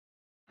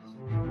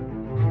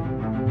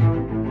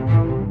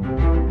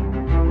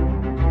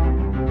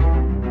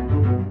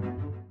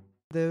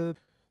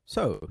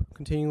So,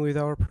 continuing with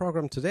our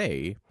program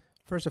today,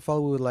 first of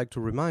all, we would like to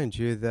remind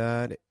you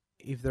that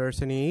if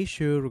there's any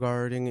issue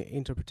regarding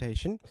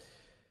interpretation,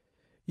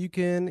 you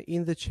can,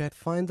 in the chat,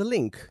 find the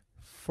link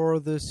for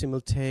the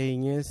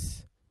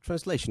simultaneous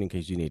translation in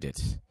case you need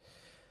it.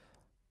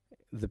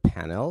 The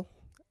panel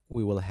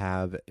we will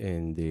have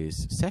in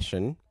this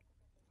session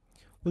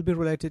will be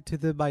related to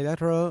the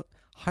bilateral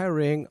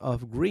hiring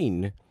of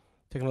green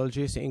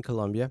technologies in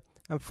Colombia.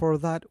 And for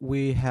that,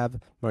 we have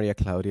María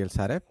Claudia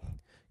Alzate,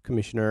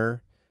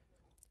 Commissioner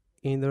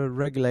in the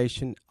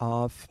regulation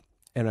of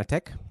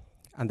Enertech,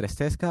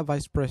 Andrés,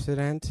 Vice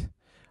President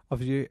of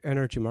the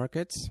Energy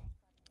Markets,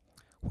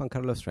 Juan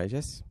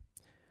Tellez,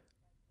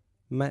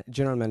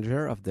 General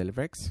Manager of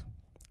Derivex,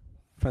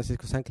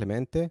 Francisco San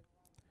Clemente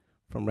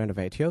from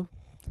Renovation,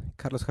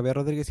 Carlos Javier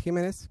Rodríguez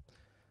Jiménez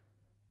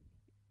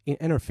in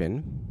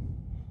Enerfin,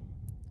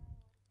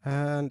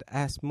 and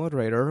as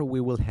moderator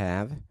we will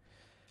have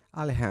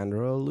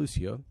Alejandro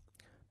Lucio,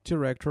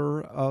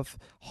 Director of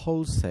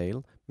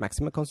Wholesale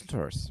Maxima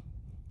Consultors.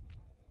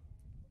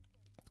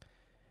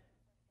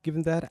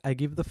 Given that, I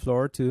give the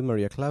floor to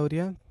Maria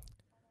Claudia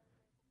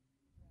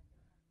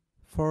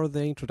for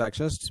the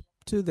introductions,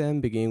 to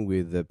then begin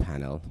with the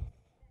panel.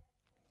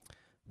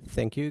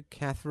 Thank you,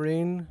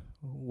 Catherine.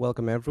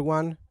 Welcome,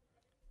 everyone.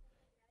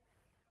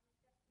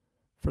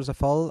 First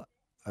of all,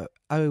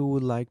 I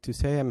would like to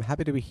say I'm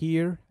happy to be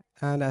here,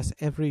 and as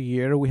every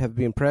year we have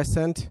been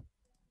present.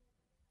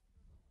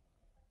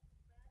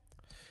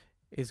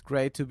 It's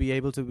great to be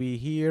able to be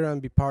here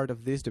and be part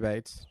of these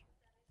debates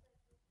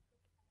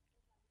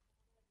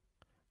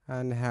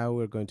and how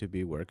we're going to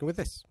be working with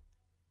this.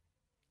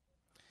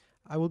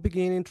 I will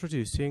begin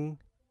introducing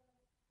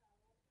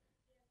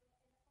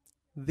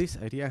this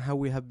idea and how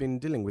we have been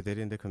dealing with it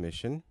in the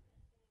Commission,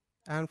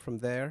 and from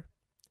there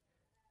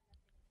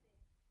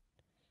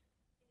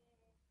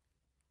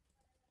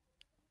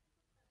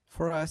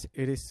for us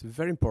it is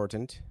very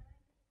important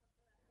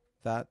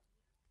that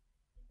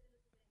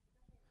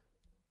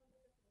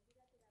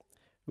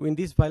in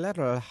these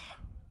bilateral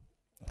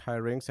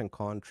hirings and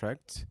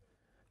contracts,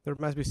 there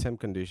must be some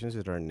conditions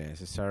that are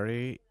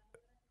necessary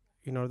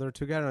in order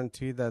to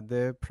guarantee that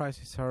the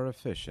prices are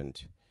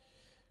efficient.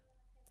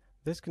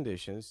 These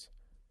conditions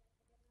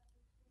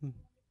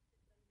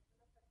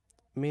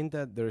mean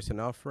that there is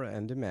an offer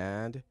and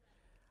demand,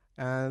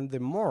 and the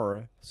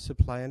more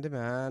supply and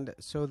demand,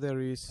 so there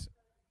is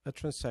a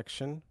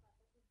transaction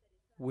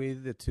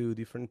with the two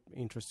different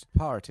interested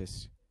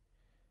parties.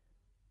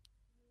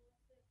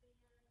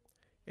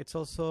 It's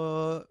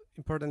also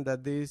important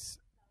that these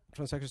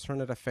transactions are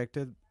not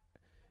affected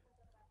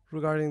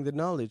regarding the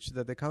knowledge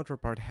that the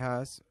counterpart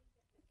has.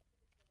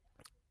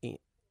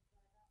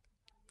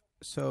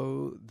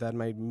 So that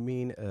might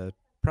mean a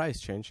price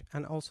change,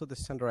 and also the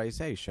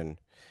standardization,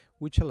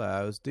 which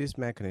allows these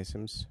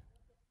mechanisms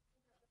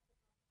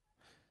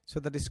so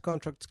that these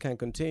contracts can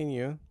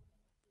continue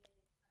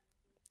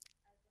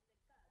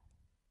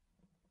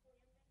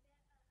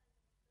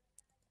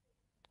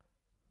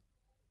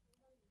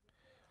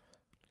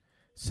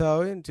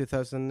So in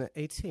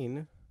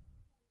 2018,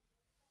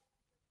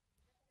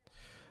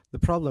 the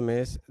problem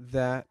is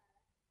that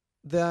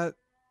the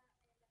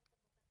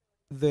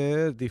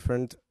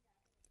different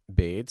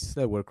bids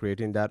that were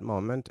created in that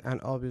moment,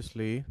 and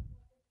obviously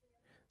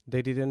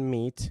they didn't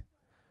meet,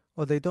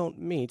 or they don't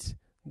meet,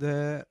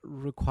 the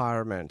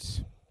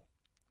requirements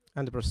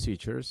and the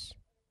procedures.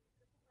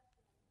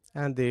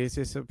 And this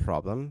is a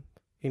problem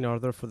in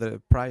order for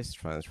the price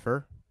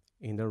transfer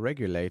in the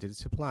regulated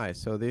supply.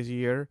 So this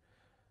year,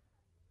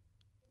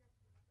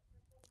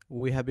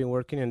 we have been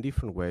working in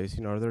different ways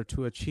in order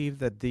to achieve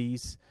that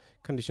these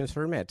conditions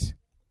are met.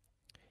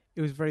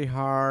 It was very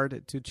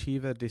hard to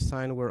achieve a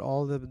design where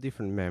all the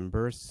different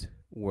members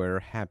were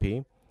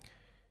happy,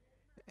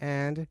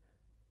 and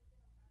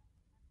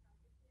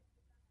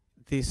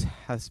this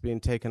has been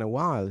taken a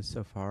while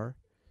so far,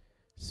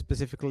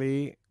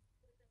 specifically,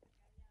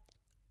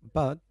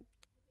 but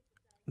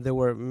there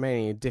were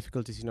many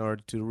difficulties in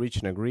order to reach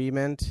an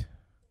agreement.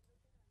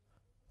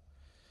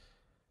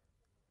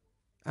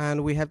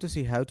 And we have to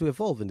see how to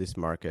evolve in this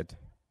market.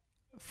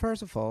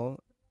 First of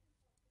all,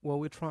 what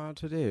we try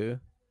to do,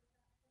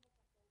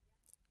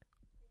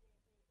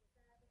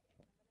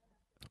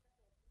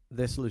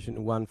 the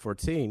solution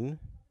 114,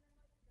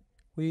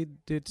 we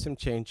did some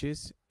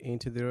changes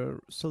into the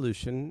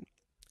solution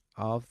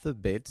of the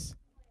bids.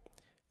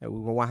 We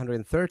were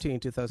 130 in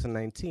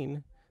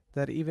 2019,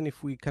 that even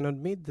if we cannot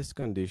meet these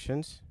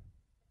conditions,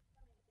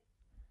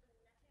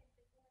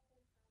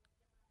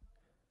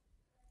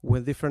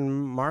 with different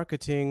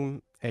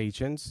marketing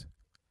agents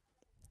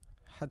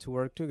had to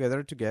work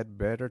together to get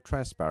better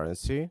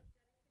transparency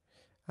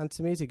and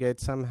to mitigate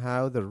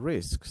somehow the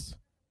risks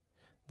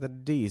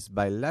that these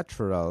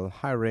bilateral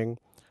hiring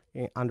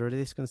under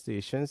these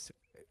conditions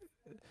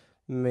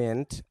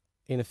meant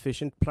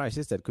inefficient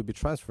prices that could be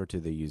transferred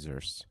to the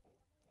users.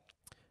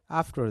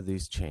 After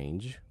this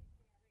change,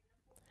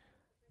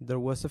 there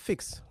was a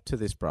fix to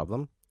this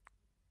problem,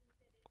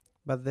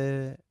 but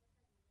the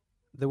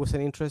there was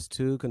an interest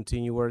to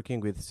continue working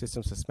with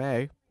systems as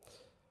May,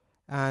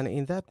 and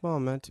in that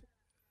moment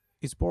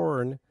is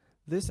born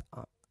this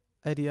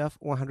idea of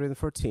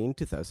 114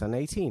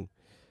 2018.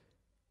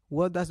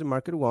 What does the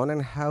market want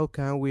and how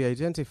can we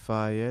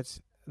identify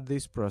it,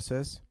 this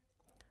process,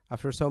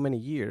 after so many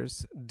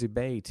years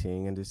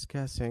debating and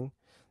discussing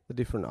the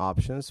different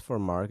options for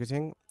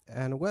marketing,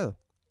 and well,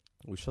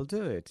 we shall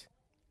do it.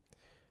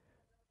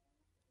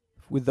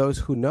 With those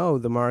who know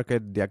the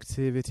market, the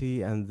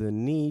activity, and the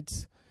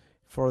needs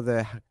for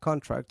the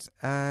contracts,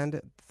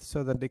 and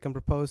so that they can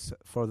propose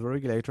for the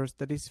regulators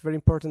that it's very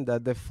important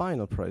that the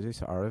final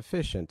prices are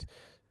efficient.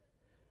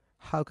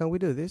 How can we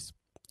do this?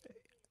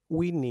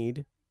 We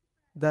need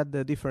that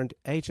the different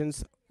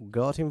agents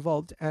got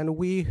involved, and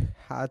we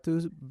had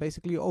to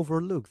basically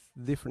overlook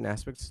different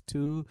aspects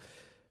to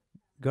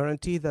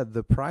guarantee that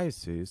the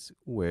prices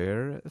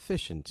were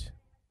efficient.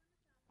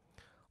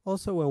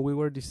 Also, when we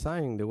were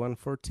designing the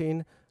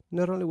 114,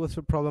 not only was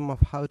the problem of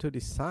how to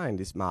design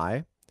this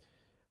MI,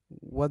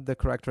 what the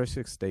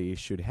characteristics they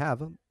should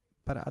have,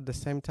 but at the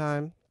same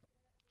time,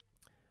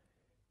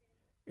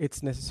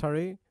 it's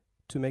necessary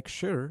to make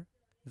sure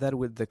that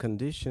with the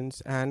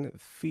conditions and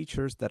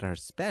features that are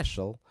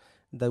special,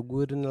 that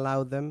wouldn't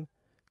allow them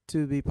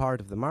to be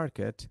part of the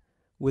market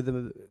with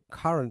the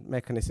current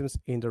mechanisms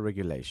in the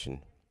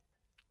regulation.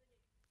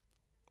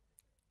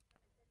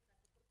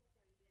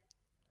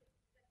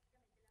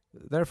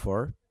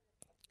 Therefore,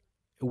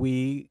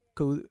 we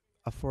could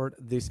afford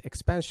this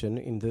expansion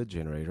in the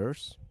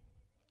generators.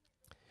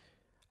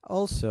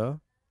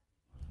 Also,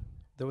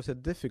 there was a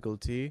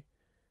difficulty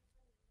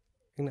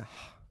in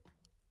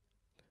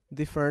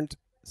different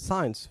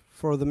signs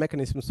for the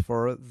mechanisms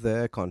for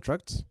the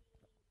contracts,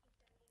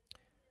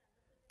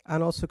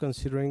 and also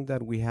considering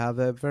that we have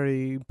a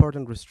very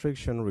important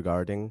restriction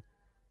regarding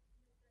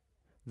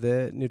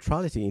the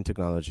neutrality in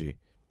technology,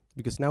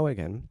 because now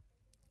again,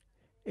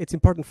 it's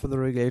important for the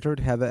regulator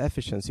to have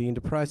efficiency in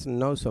the price and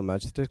not so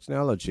much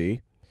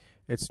technology.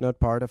 It's not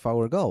part of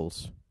our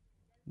goals,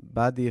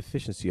 but the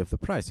efficiency of the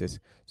prices.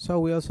 So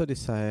we also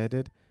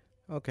decided,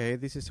 okay,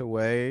 this is a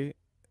way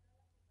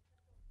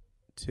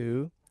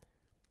to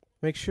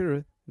make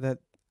sure that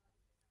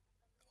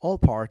all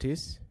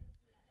parties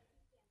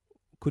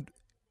could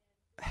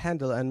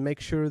handle and make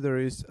sure there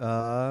is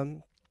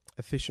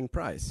efficient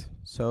price.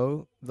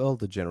 So all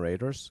the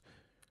generators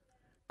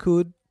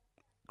could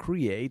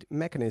create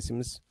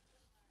mechanisms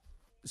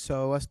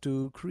so as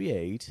to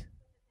create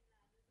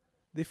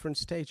different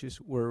stages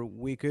where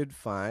we could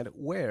find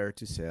where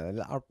to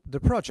sell the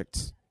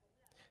projects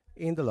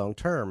in the long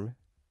term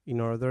in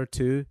order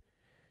to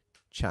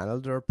channel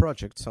their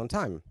projects on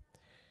time.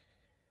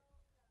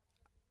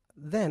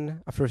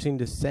 Then, after seeing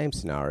the same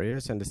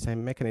scenarios and the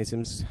same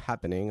mechanisms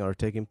happening or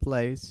taking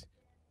place,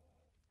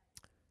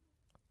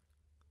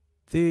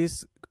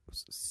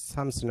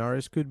 some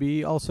scenarios could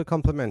be also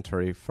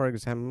complementary. For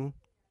example,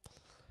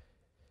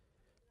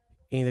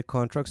 in the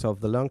contracts of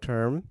the long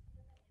term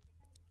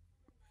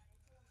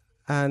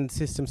and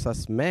systems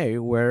as May,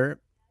 where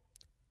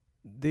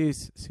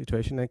this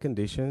situation and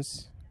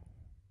conditions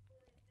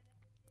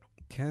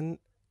can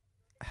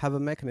have a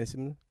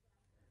mechanism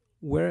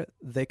where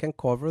they can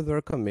cover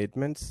their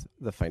commitments,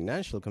 the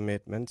financial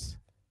commitments,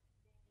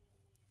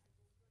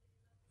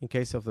 in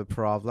case of the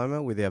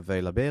problem with the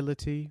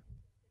availability,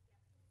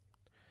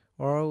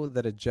 or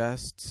that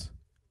adjusts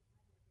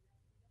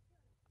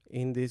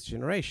in this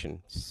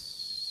generation.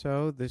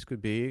 So this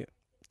could be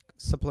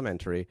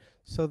supplementary.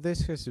 So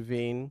this has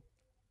been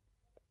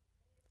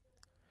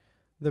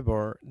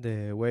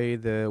the way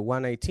the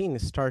 118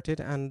 started,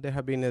 and there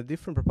have been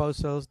different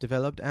proposals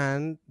developed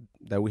and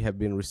that we have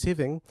been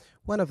receiving.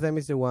 One of them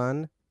is the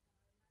one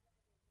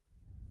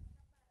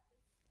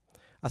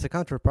as a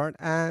counterpart,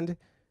 and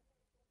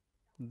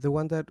the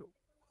one that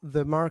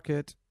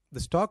the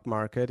stock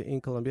market in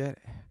Colombia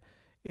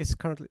is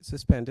currently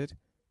suspended,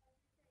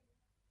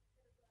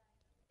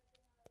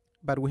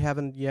 but we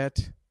haven't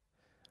yet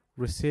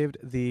received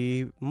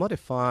the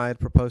modified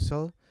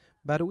proposal,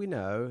 but we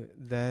know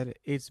that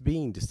it's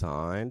being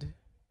designed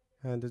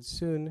and that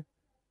soon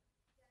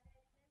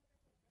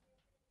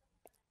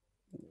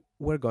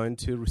we're going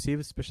to receive,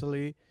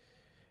 especially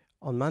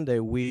on Monday,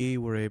 we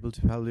were able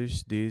to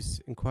publish this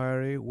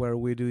inquiry where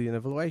we do an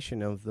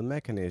evaluation of the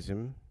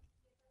mechanism,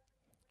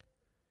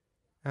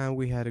 and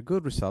we had a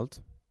good result,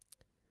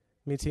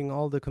 meeting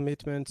all the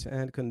commitments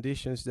and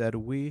conditions that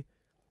we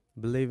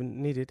believe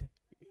needed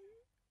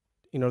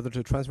in order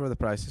to transfer the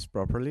prices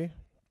properly.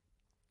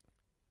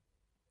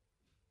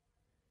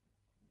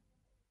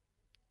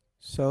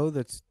 So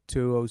that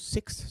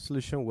 206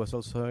 solution was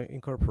also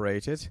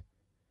incorporated,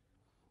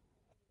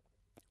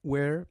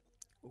 where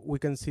we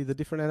can see the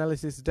different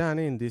analysis done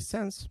in this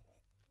sense.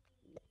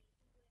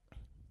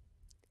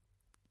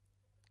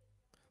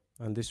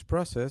 And this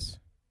process,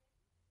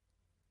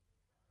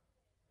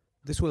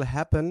 this will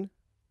happen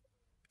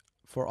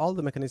for all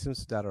the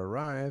mechanisms that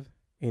arrive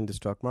in the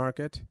stock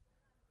market.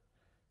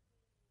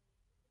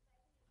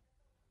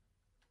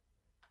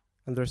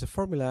 And there's a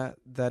formula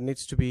that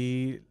needs to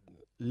be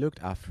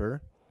looked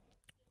after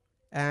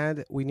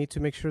and we need to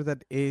make sure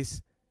that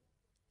is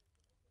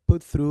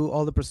put through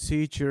all the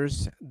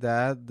procedures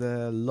that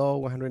the law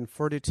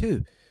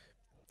 142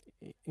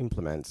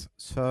 implements.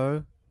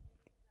 So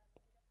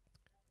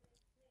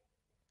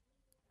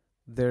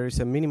there is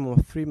a minimum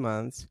of 3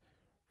 months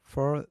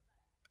for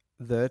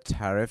the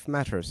tariff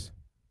matters.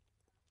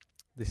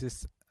 This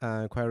is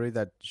an inquiry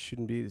that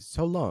shouldn't be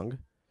so long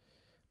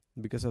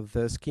because of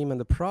the scheme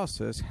and the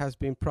process has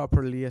been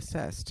properly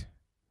assessed.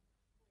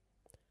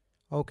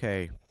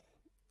 Okay,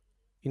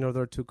 in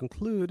order to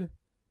conclude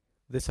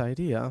this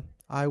idea,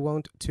 I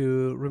want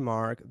to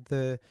remark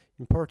the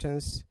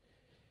importance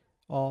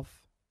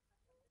of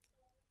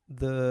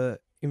the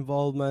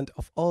involvement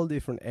of all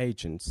different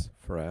agents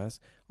for us,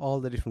 all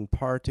the different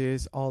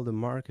parties, all the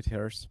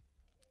marketers,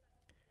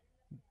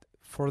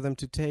 for them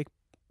to take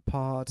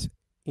part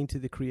into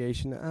the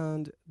creation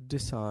and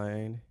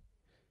design.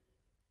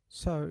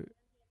 So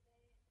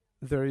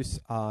there is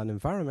an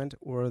environment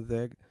where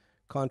the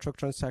contract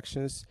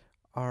transactions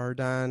are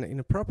done in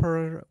a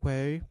proper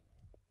way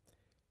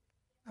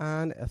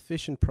and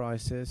efficient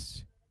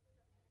prices.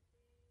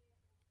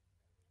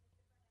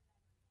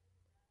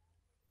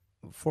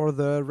 For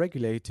the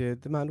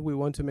regulated demand, we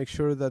want to make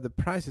sure that the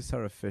prices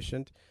are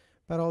efficient,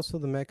 but also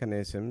the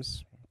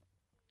mechanisms.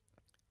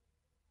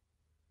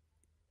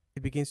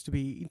 It begins to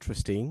be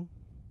interesting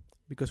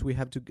because we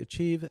have to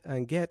achieve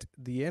and get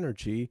the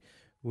energy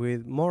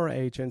with more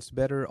agents,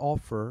 better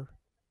offer,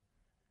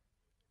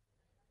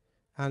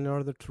 and in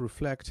order to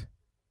reflect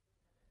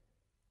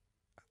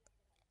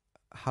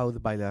how the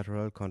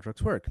bilateral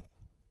contracts work.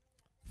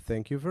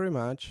 Thank you very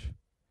much.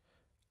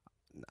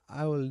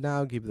 I will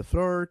now give the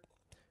floor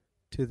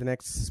to the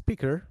next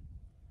speaker.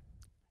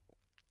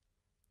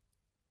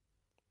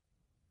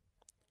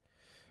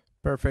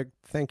 Perfect.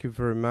 Thank you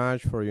very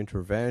much for your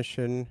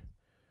intervention.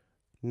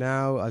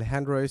 Now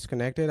Alejandro is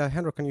connected.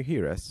 Alejandro, can you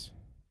hear us?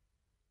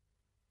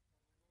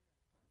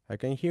 I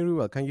can hear you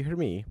well. Can you hear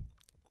me?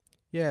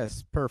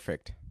 Yes,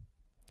 perfect.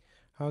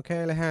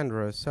 Okay,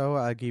 Alejandro, so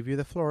I'll give you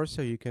the floor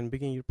so you can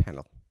begin your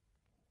panel.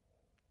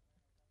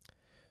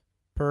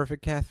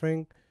 Perfect,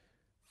 Catherine.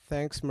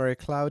 Thanks, Maria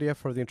Claudia,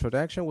 for the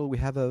introduction. Well, we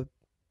have an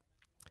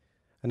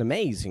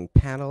amazing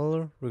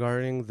panel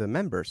regarding the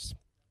members.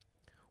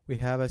 We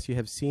have, as you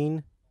have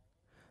seen,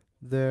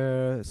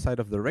 the side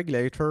of the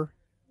regulator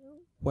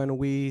when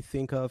we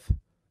think of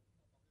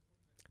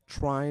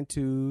trying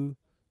to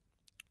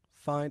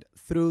find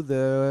through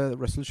the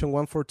resolution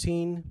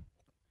 114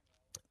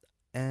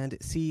 and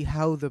see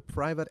how the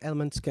private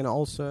elements can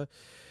also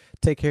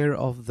take care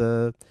of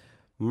the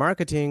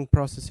marketing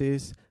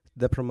processes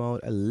that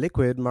promote a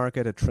liquid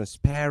market, a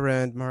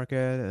transparent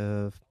market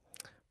of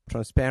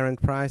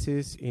transparent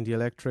prices in the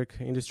electric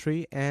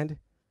industry. And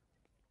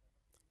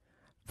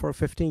for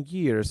 15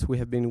 years, we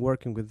have been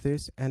working with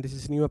this, and this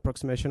is a new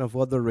approximation of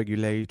what the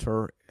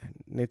regulator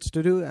needs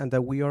to do, and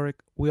that we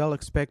all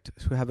expect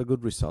to have a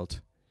good result.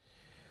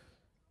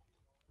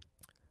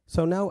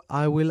 So now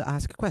I will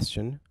ask a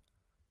question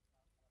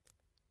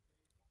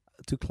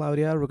to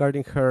Claudia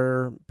regarding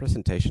her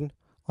presentation.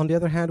 On the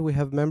other hand, we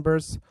have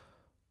members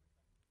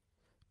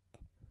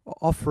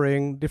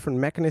offering different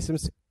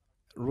mechanisms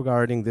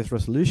regarding this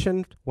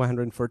resolution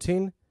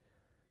 114.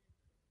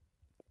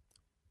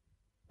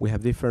 We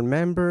have different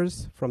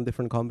members from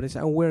different companies,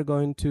 and we're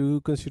going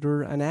to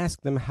consider and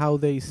ask them how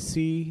they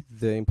see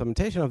the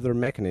implementation of their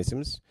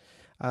mechanisms.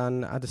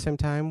 And at the same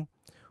time,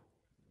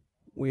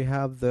 we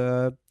have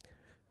the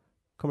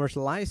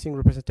commercializing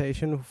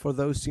representation for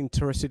those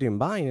interested in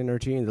buying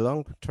energy in the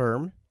long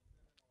term.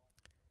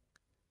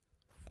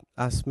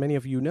 As many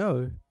of you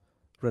know,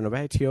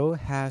 Renewable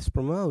has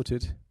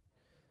promoted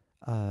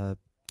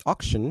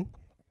auction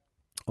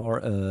or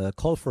a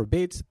call for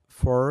bids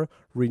for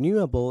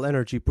renewable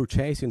energy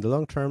purchase in the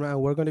long term,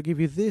 and we're going to give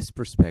you this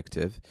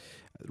perspective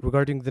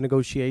regarding the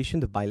negotiation,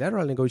 the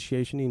bilateral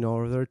negotiation, in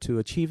order to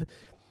achieve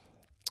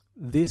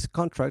these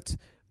contracts,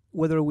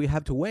 whether we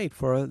have to wait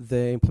for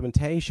the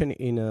implementation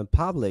in a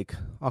public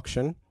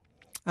auction.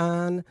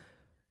 And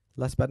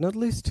last but not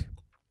least,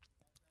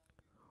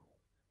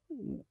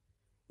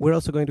 we're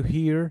also going to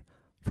hear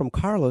from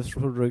Carlos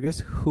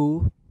Rodríguez,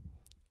 who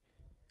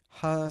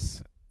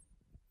has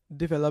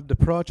developed the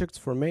projects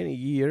for many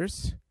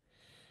years.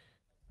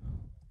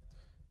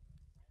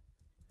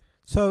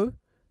 So,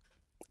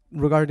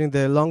 regarding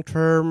the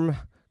long-term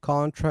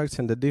contracts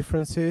and the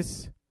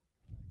differences,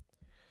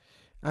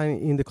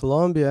 and in the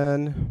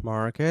Colombian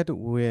market,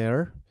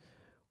 where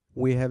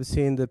we have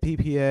seen the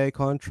PPA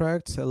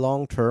contracts, a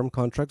long-term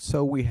contract,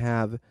 so we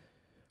have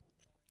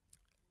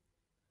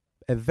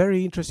a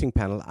very interesting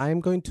panel. I'm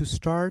going to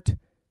start.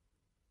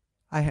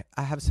 I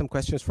have some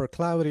questions for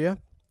Claudia.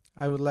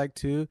 I would like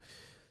to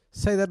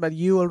say that, but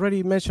you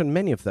already mentioned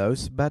many of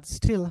those, but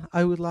still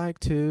I would like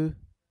to,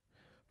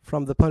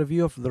 from the point of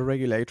view of the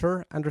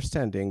regulator,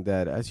 understanding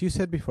that, as you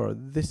said before,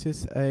 this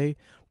is a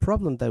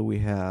problem that we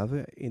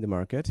have in the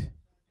market,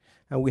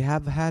 and we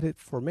have had it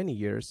for many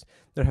years.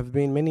 There have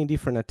been many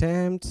different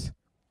attempts,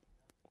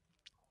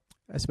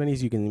 as many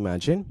as you can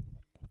imagine.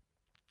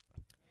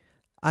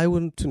 I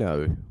want to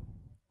know,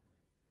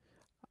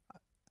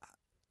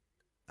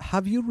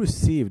 have you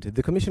received,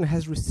 the Commission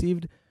has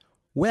received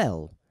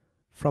well,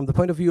 from the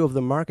point of view of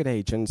the market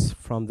agents,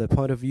 from the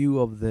point of view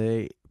of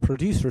the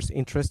producers'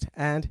 interest,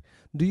 and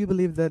do you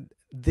believe that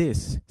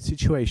this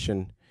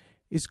situation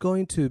is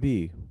going to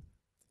be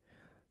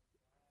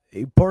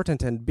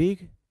important and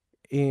big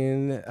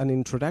in an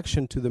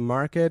introduction to the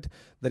market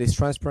that is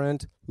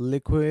transparent,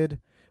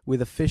 liquid,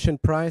 with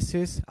efficient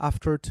prices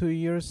after 2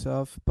 years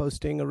of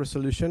posting a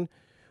resolution?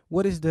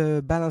 What is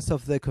the balance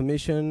of the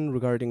Commission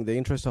regarding the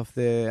interest of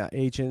the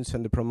agents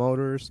and the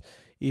promoters?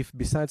 If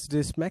besides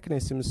these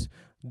mechanisms,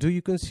 do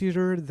you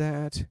consider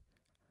that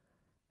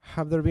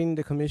have there been in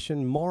the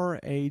Commission more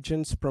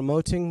agents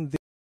promoting the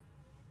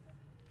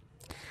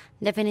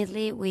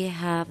Definitely, we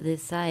have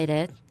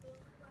decided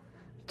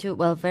to,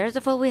 well, first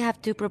of all, we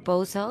have two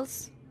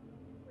proposals.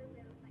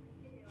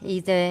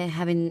 Either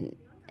having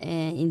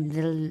in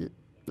the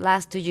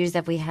last 2 years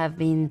that we have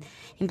been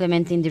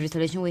implementing the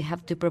resolution, we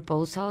have two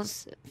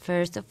proposals.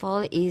 First of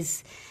all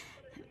is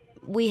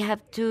we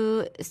have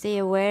to stay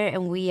aware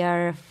and we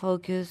are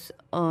focused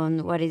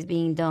on what is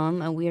being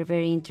done, and we are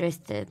very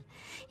interested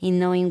in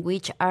knowing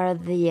which are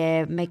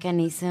the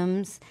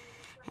mechanisms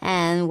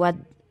and what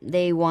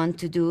they want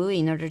to do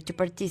in order to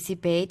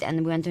participate,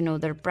 and we want to know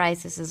their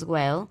prices as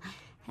well.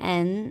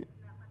 And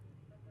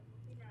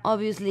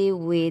obviously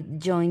with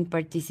joint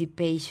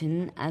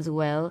participation as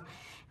well,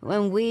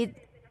 when with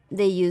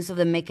the use of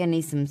the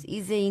mechanisms.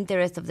 Is the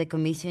interest of the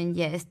Commission,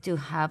 yes, to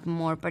have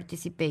more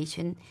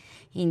participation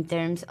in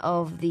terms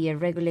of the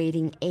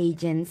regulating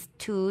agents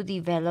to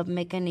develop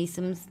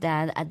mechanisms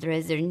that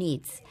address their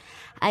needs.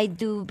 I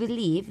do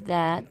believe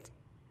that,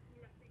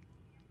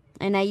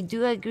 and I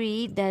do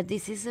agree that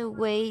this is a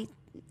way,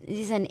 this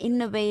is an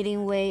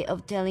innovating way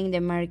of telling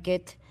the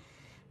market,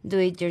 do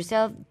it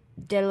yourself,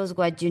 tell us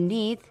what you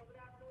need,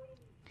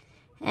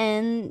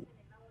 and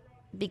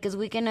because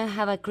we cannot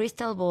have a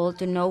crystal ball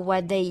to know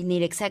what they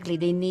need exactly.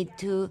 They need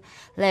to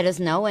let us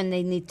know, and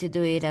they need to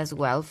do it as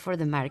well for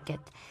the market.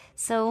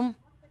 So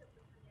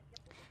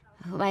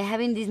by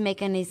having these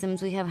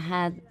mechanisms, we have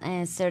had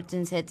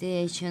certain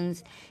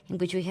situations in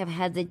which we have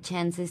had the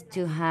chances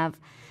to have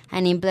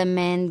and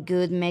implement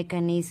good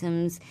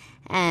mechanisms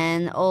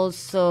and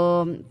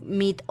also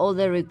meet all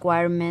the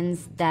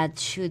requirements that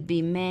should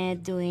be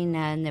met, doing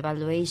an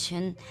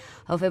evaluation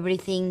of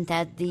everything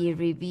that the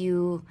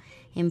review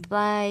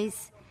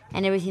implies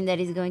and everything that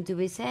is going to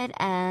be said.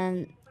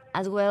 And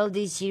as well,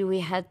 this year we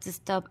had to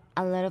stop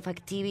a lot of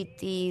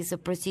activities or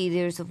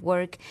procedures of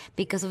work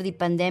because of the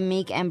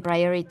pandemic and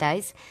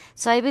prioritize.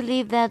 So I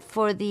believe that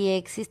for the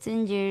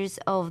existing years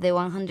of the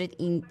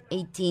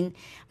 118,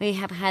 we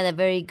have had a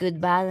very good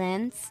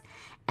balance,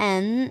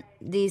 and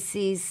this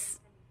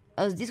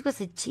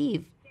was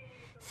achieved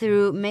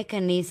through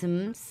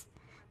mechanisms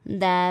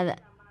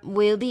that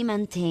will be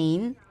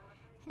maintained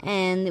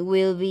and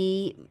will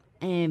be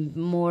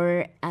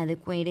more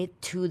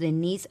adequate to the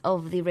needs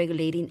of the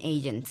regulating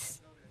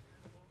agents.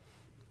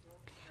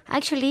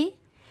 Actually,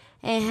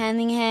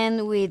 hand in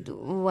hand with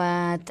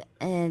what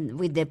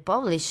with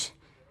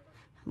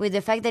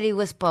the fact that it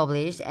was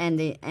published and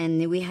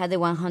we had the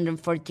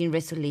 114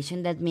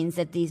 resolution, that means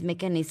that these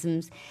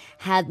mechanisms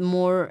had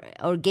more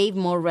or gave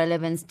more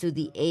relevance to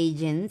the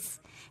agents,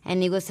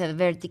 and it was a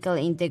vertical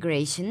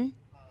integration.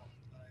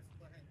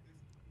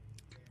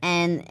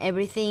 And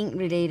everything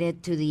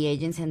related to the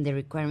agents and the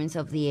requirements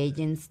of the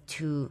agents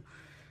to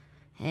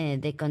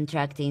the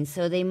contracting.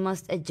 So they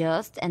must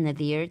adjust and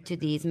adhere to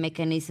these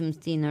mechanisms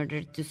in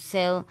order to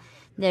sell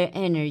their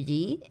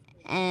energy.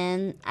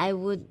 And I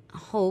would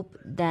hope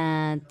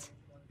that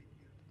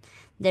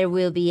there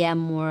will be a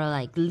more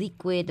like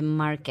liquid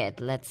market,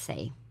 let's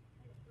say.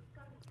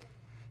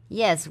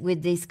 Yes,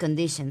 with these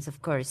conditions,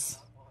 of course.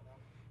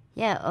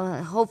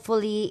 Yeah,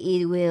 hopefully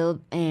it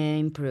will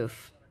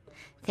improve.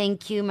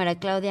 Thank you,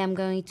 María Claudia. I'm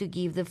going to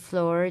give the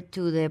floor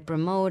to the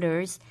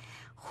promoters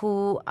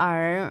who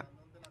are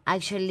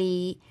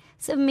actually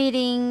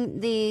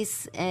submitting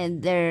these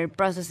their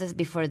processes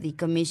before the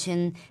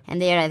Commission, and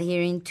they are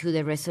adhering to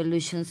the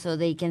resolution so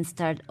they can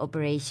start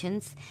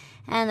operations.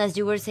 And as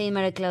you were saying,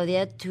 María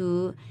Claudia,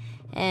 to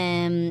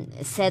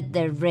set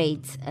their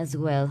rates as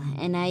well.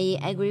 And I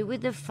agree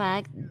with the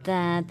fact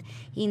that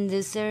in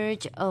the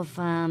search of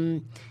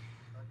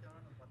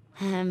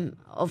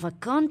a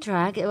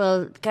contract,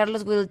 well,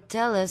 Carlos will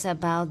tell us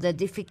about the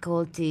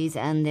difficulties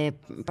and the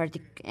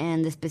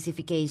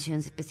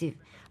specifications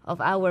of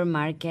our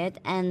market,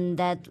 and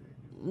that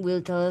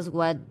will tell us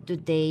what do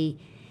they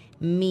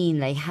mean,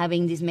 like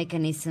having these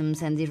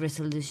mechanisms and these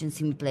resolutions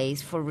in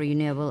place for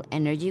renewable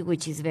energy,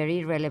 which is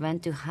very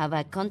relevant to have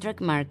a contract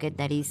market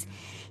that is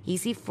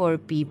easy for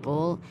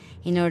people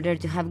in order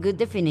to have good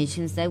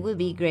definitions that will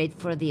be great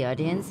for the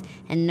audience,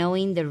 and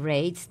knowing the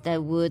rates that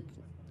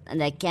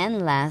can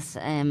last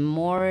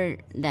more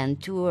than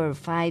 2 or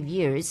 5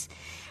 years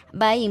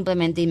by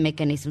implementing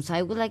mechanisms. So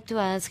I would like to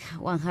ask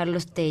Juan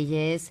Carlos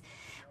Tellez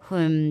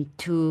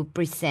to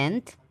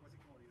present.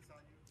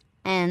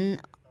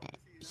 And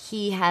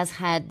he has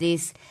had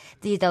this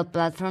digital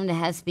platform that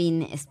has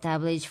been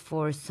established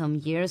for some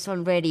years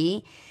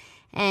already,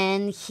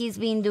 And he's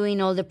been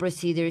doing all the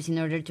procedures in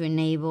order to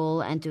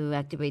enable and to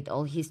activate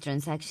all his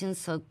transactions.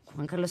 So,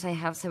 Juan Carlos, I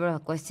have several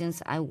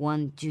questions I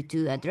want you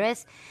to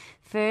address.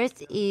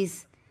 First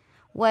is,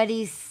 what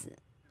is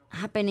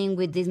happening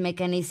with this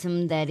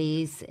mechanism that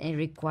is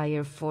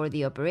required for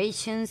the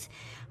operations?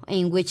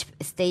 In which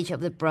stage of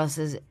the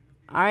process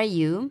are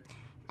you?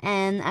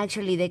 And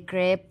actually, the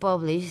CREG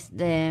published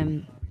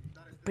the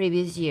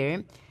previous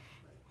year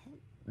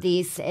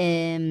this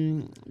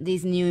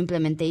new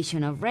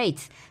implementation of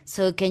rates.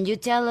 So can you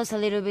tell us a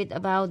little bit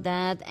about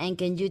that, and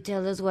can you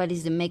tell us what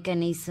is the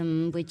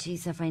mechanism, which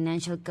is a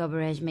financial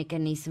coverage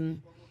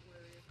mechanism?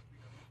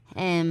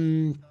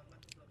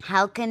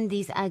 How can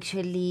this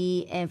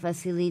actually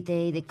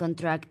facilitate the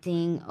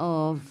contracting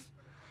of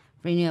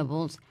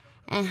renewables,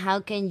 and how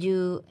can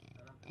you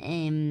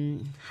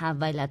have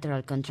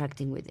bilateral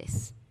contracting with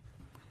this?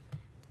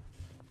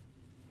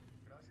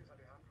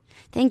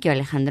 Thank you,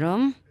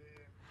 Alejandro.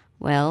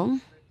 Well,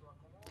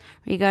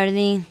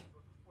 regarding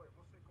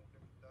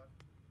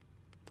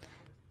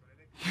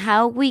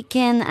how we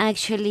can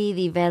actually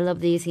develop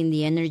this in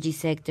the energy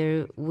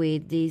sector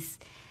with these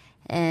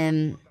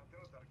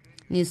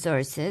new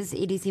sources,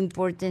 it is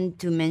important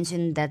to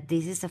mention that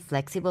this is a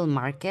flexible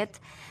market,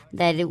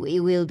 that it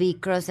will be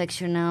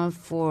cross-sectional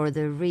for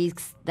the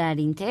risks that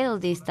entail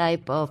this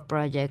type of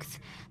projects,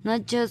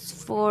 not just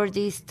for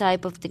this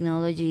type of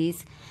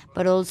technologies,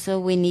 but also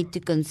we need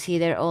to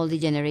consider all the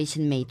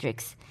generation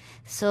matrix.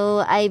 So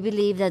I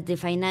believe that the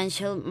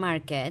financial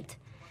market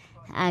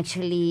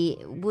actually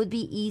would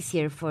be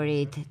easier for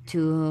it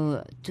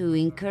to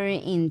incur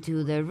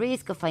into the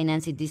risk of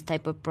financing this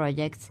type of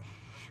projects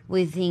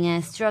within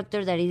a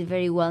structure that is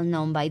very well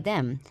known by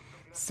them.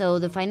 So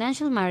the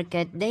financial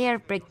market, they are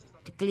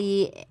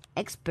practically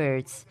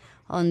experts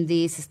on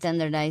these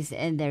standardized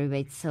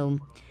derivatives. So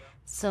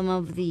some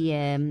of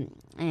the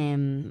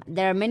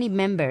there are many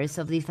members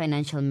of the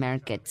financial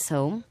market.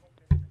 So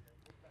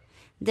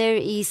there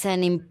is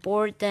an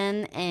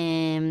important,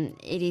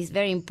 it is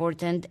very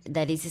important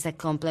that this is a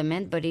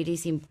complement, but it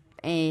is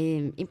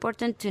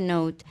important to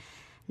note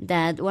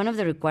that one of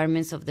the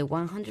requirements of the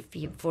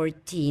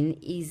 114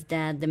 is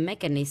that the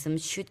mechanism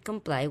should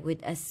comply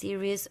with a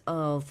series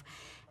of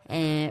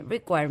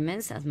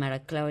requirements, as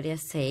Claudia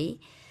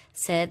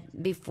said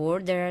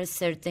before. There are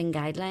certain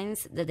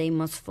guidelines that they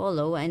must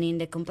follow, and in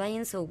the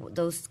compliance of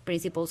those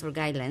principles or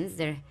guidelines,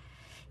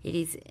 it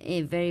is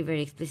very,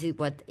 very explicit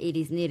what it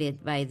is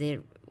needed by the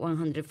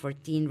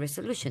 114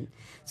 resolution.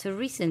 So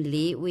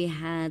recently we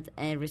had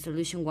a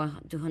resolution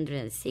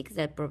 206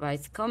 that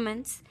provides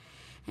comments,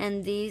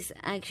 and this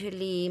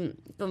actually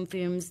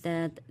confirms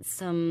that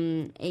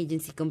some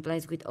agency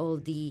complies with all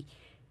the,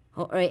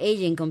 or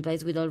agent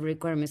complies with all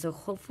requirements. So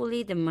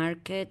hopefully the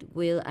market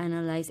will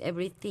analyze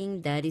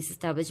everything that is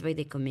established by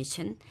the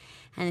Commission,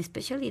 and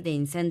especially the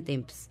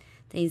incentives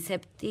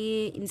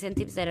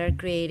that are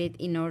created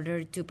in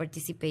order to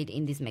participate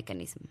in this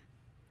mechanism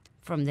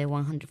from the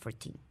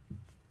 114.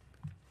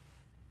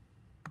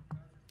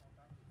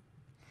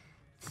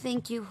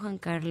 Thank you, Juan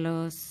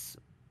Carlos.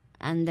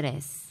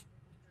 Andrés,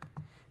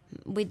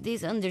 with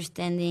this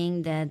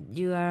understanding that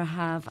you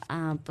have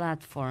a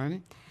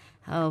platform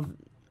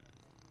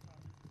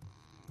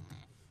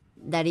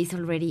that is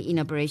already in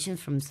operation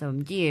from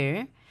some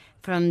year,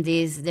 from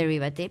these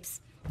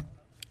derivatives.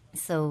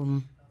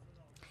 So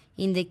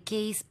in the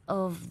case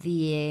of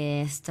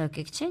the stock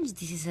exchange,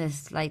 this is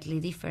slightly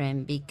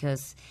different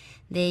because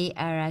they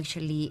are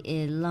actually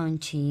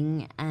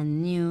launching a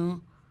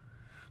new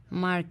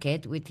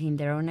market within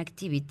their own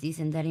activities,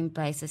 and that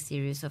implies a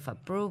series of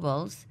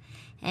approvals.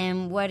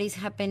 And what is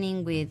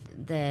happening with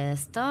the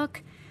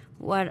stock?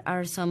 What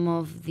are some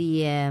of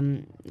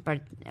the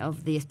part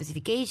of the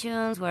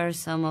specifications? What are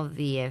some of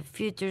the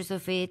features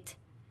of it?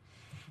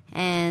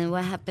 And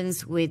what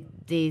happens with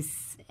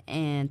these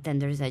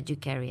tenders that you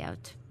carry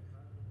out?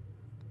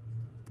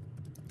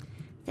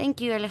 Thank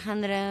you,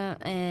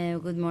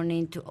 Alejandra. Good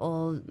morning to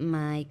all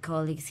my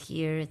colleagues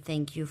here.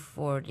 Thank you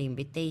for the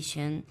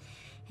invitation.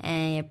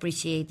 I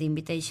appreciate the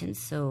invitation.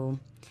 So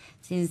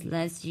since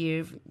last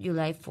year,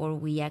 July 4,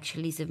 we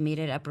actually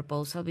submitted a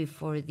proposal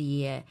before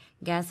the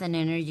Gas and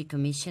Energy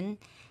Commission.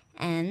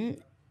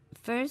 And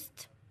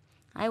first,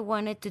 I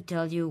wanted to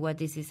tell you what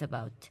this is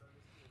about.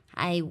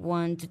 I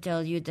want to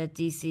tell you that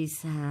this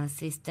is a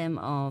system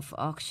of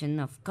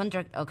auction, of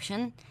contract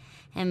auction,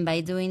 and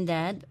by doing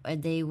that,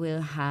 they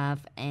will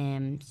have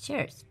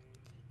shares.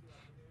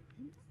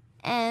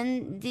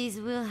 And this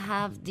will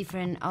have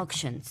different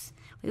auctions.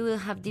 We will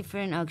have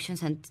different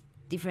auctions and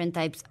different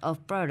types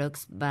of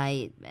products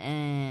by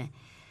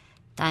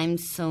time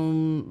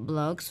zone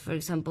blocks. For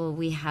example,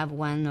 we have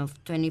one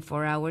of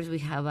 24 hours. We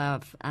have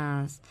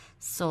a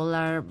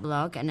solar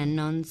block and a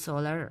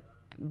non-solar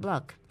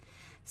block.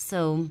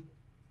 So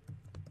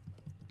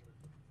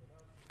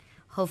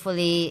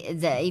hopefully,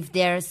 if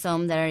there are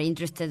some that are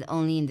interested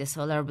only in the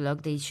solar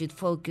block, they should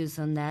focus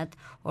on that,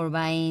 or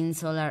buying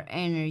solar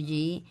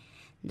energy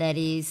that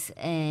is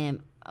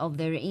of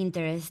their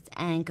interest,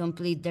 and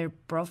complete their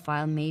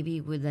profile maybe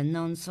with a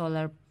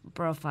non-solar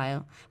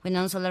profile, with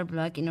non-solar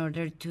block, in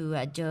order to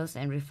adjust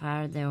and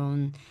refine their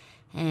own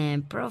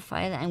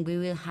profile, and we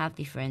will have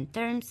different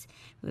terms.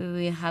 We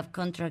will have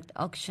contract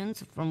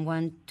auctions from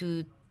 1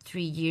 to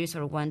 3 years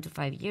or 1 to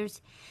 5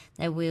 years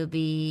that will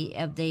be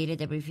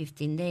updated every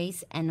 15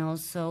 days, and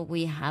also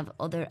we have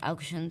other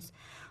auctions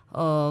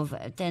of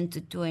 10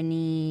 to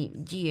 20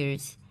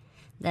 years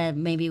that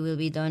maybe will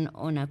be done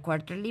on a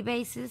quarterly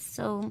basis.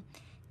 So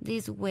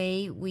this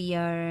way we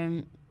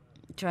are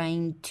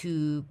trying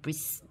to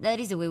that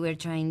is the way we're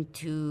trying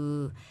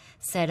to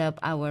set up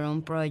our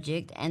own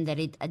project, and that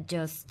it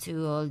adjusts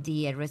to all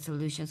the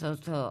resolutions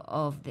also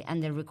of the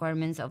and the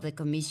requirements of the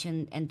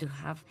commission, and to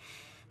have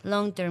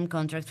long-term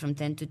contracts from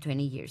 10 to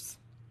 20 years.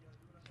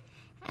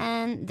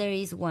 And there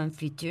is one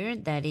feature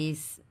that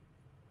is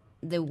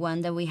the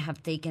one that we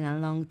have taken a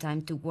long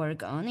time to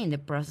work on in the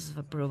process of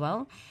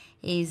approval,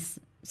 is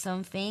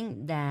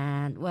something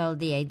that, well,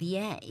 the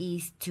idea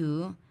is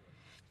to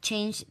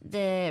change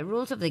the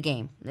rules of the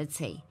game, let's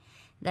say,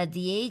 that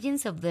the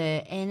agents of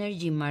the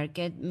energy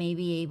market may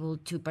be able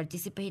to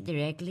participate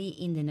directly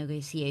in the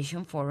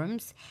negotiation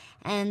forums.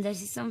 And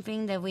this is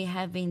something that we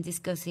have been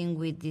discussing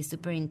with the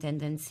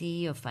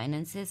Superintendency of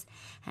Finances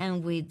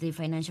and with the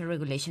Financial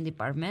Regulation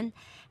Department.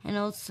 And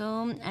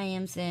also I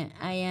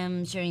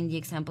am sharing the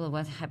example of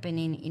what's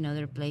happening in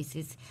other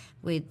places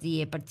with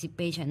the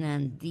participation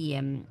and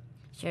the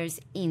shares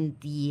in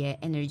the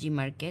energy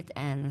market,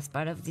 and as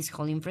part of this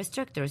whole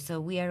infrastructure.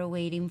 So we are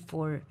waiting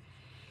for,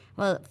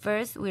 well,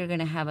 first we're going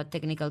to have a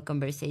technical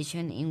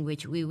conversation in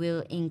which we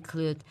will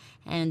include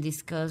and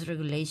discuss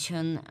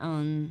regulation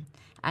on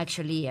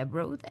actually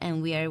abroad,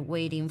 and we are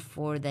waiting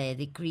for the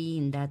decree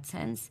in that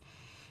sense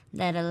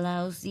that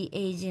allows the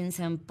agents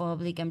and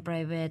public and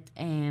private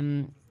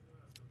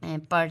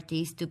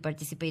parties to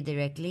participate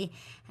directly,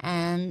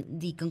 and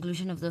the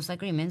conclusion of those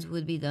agreements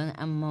would be done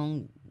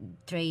among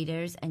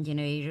traders and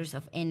generators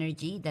of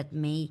energy that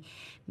may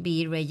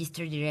be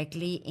registered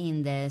directly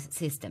in the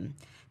system.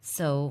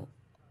 So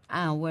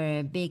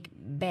our big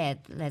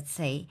bet, let's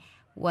say,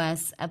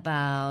 was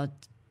about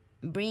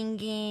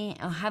bringing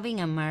or having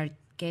a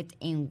market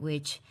in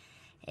which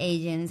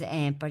agents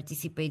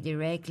participate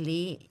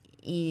directly.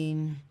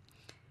 It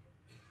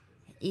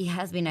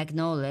has been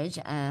acknowledged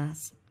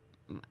as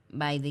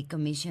by the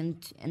Commission,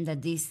 and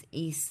that this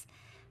is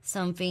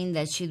something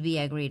that should be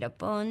agreed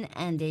upon,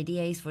 and the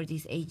idea is for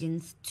these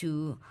agents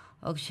to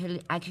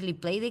actually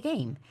play the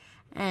game,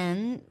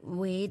 and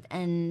with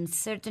a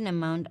certain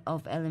amount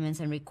of elements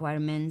and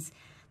requirements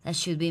that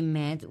should be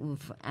met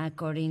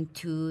according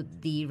to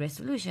the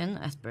resolution,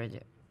 as per the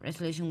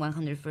Resolution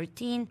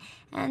 114,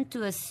 and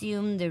to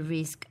assume the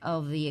risk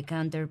of the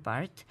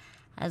counterpart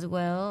as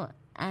well.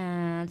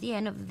 At the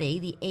end of the day,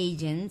 the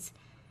agents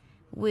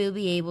will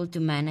be able to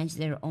manage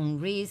their own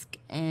risk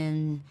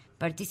and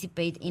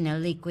participate in a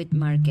liquid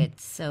market.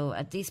 So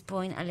at this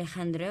point,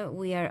 Alejandro,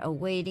 we are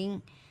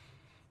awaiting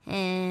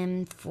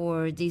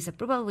for this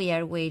approval. We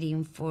are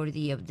waiting for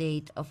the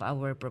update of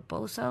our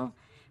proposal.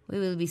 We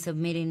will be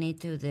submitting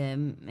it to the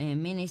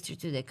ministry,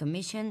 to the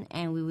commission,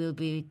 and we will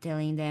be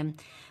telling them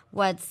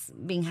what's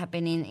been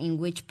happening, in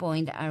which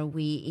point are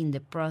we in the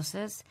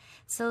process,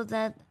 so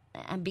that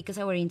because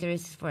our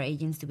interest is for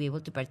agents to be able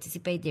to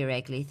participate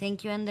directly.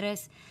 Thank you,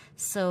 Andrés.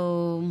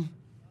 So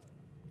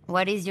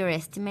what is your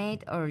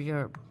estimate or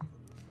your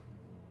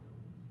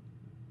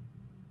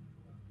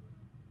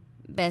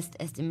best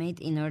estimate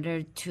in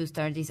order to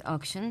start these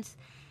auctions?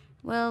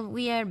 Well,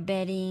 we are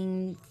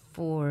betting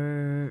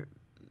for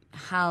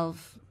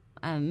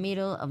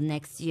middle of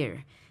next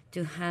year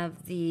to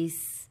have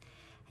this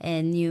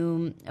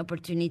new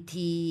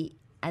opportunity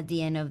at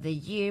the end of the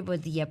year,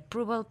 but the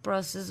approval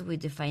process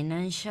with the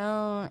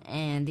financial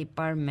and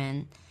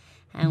department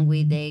and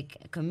with the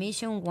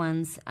commission,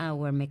 once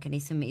our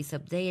mechanism is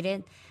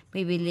updated,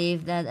 we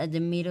believe that at the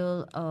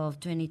middle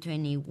of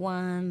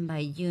 2021,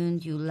 by June,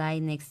 July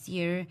next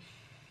year,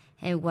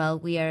 well,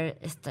 we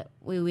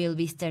will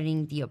be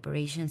starting the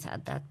operations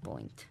at that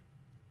point.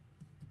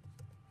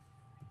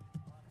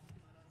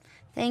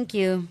 Thank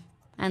you,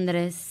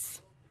 Andrés.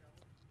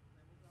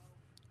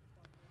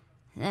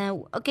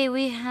 Okay,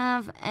 we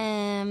have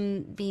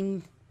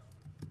been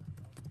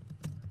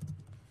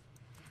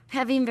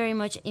very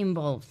much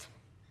involved.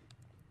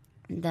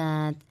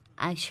 That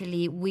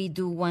actually we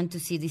do want to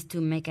see these two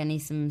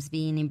mechanisms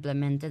being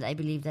implemented. I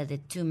believe that the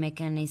two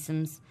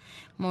mechanisms,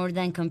 more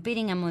than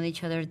competing among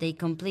each other, they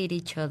complete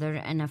each other,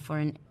 and for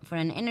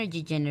an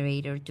energy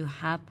generator to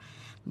have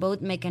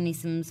both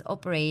mechanisms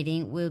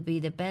operating will be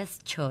the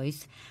best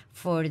choice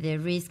for the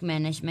risk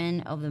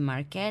management of the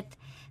market.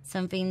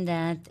 Something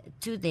that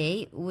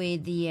today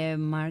with the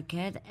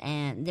market,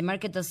 and the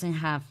market doesn't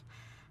have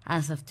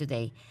as of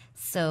today.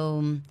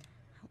 So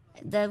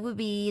that would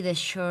be the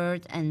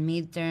short and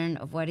mid-term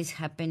of what is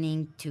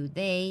happening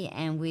today.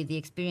 And with the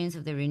experience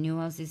of the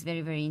renewables, it's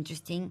very, very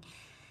interesting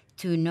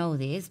to know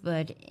this.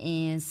 But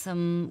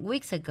some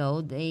weeks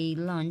ago, they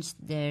launched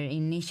their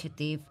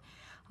initiative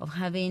of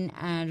having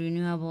a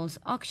renewables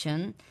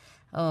auction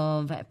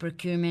of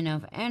procurement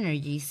of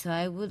energy. So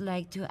I would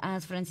like to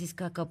ask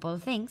Francisco a couple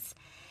of things.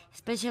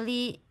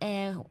 especially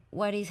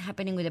what is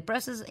happening with the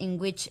process, in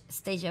which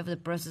stage of the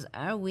process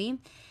are we,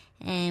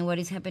 and what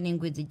is happening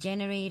with the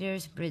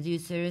generators,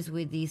 producers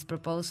with this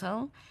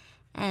proposal,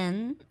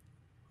 and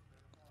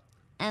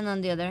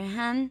on the other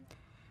hand,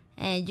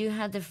 you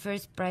had the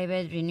first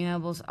private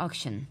renewables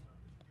auction.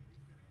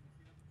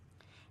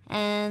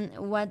 And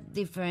what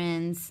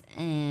difference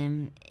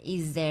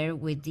is there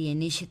with the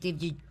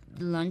initiative you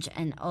launched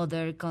and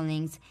other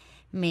callings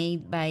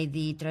made by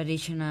the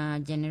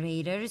traditional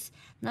generators,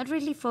 not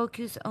really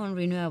focused on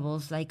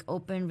renewables, like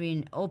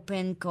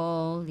open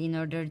call in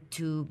order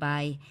to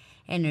buy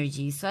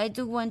energy? So I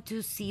do want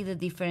to see the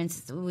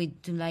differences.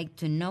 We'd like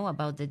to know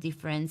about the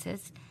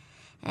differences.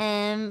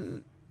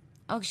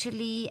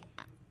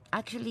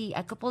 Actually,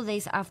 a couple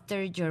days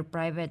after your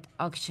private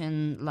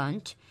auction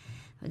launch,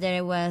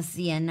 there was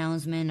the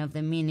announcement of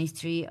the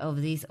ministry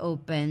of this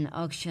open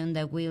auction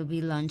that will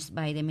be launched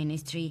by the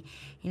ministry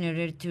in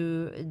order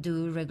to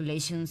do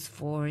regulations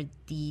for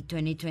the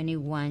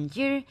 2021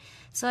 year.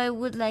 So I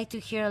would like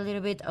to hear a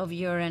little bit of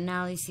your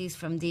analysis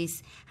from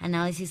this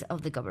analysis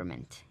of the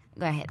government.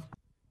 Go ahead.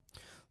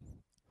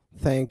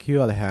 Thank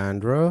you,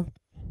 Alejandro.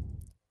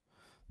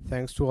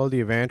 Thanks to all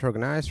the event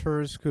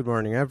organizers. Good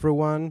morning,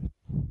 everyone.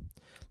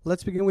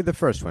 Let's begin with the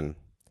first one,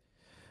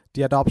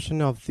 the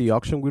adoption of the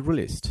auction we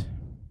released.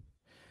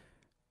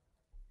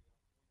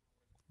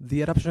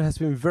 The adoption has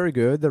been very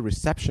good. The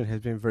reception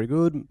has been very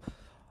good.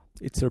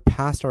 It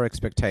surpassed our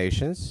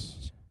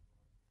expectations.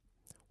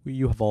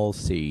 You have all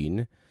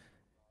seen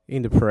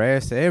in the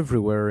press,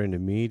 everywhere in the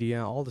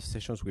media, all the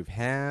sessions we've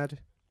had.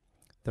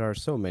 There are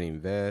so many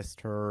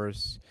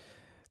investors,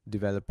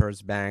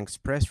 developers, banks,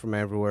 press from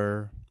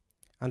everywhere,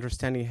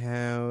 understanding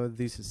how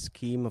this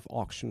scheme of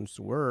auctions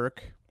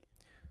work.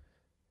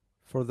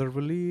 For the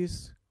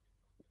release,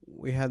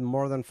 we had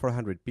more than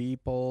 400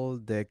 people.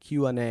 The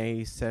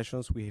Q&A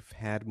sessions, we've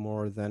had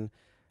more than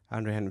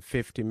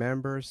 150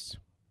 members.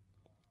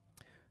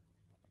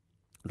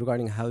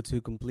 Regarding how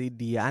to complete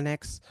the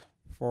annex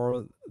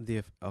for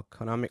the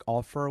economic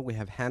offer, we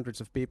have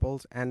hundreds of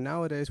people, and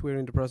nowadays we're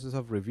in the process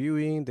of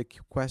reviewing the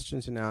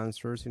questions and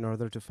answers in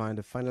order to find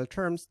the final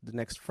terms the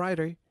next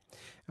Friday.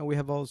 And we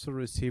have also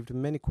received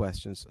many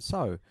questions.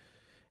 So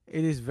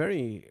it is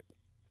very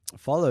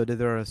followed.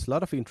 There is a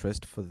lot of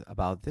interest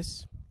about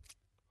this.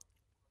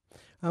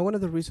 And one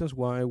of the reasons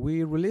why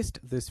we released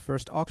this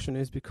first auction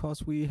is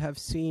because we have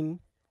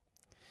seen,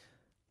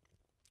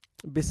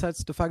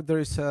 besides the fact there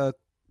is a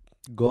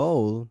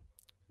goal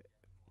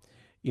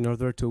in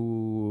order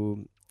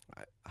to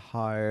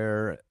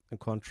hire and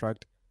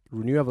contract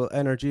renewable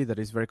energy that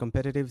is very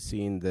competitive,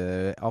 seeing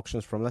the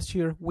auctions from last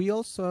year, we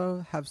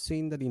also have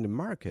seen that in the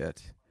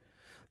market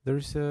there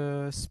is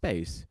a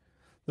space.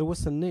 There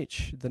was a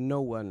niche that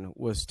no one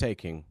was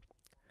taking.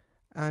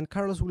 And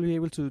Carlos will be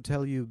able to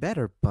tell you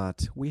better,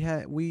 but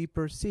we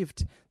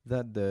perceived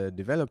that the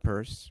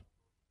developers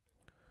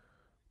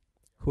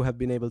who have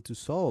been able to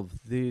solve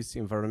these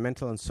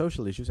environmental and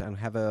social issues and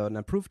have an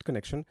approved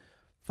connection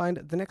find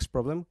the next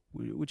problem,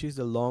 which is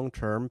the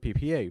long-term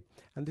PPA.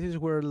 And this is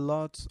where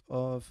lots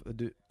of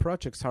the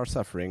projects are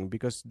suffering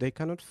because they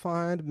cannot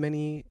find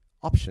many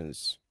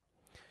options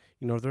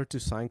in order to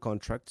sign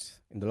contracts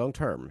in the long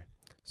term.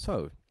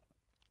 So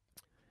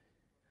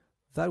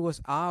that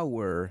was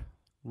our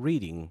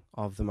reading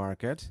of the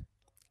market,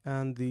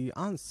 and the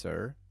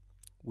answer,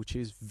 which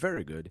is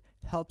very good,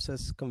 helps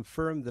us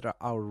confirm that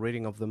our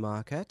reading of the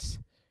market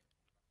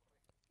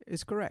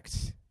is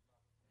correct.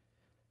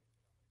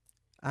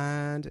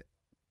 And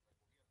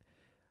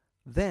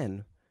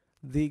then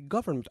the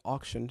government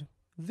auction,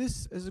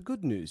 this is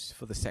good news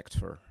for the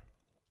sector.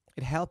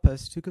 It helps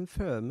us to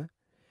confirm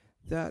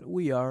that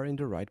we are in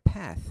the right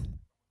path,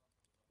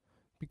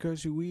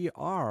 because we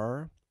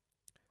are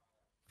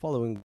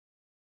following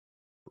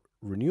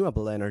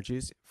renewable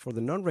energies for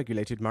the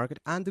non-regulated market,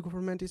 and the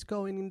government is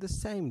going in the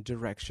same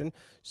direction.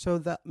 So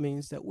that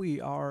means that we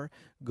are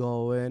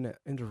going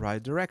in the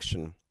right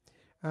direction.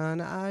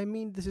 And I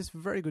mean, this is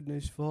very good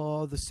news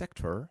for the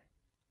sector,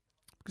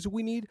 because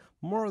we need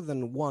more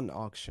than one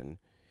auction.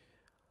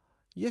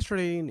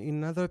 Yesterday in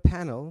another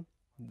panel,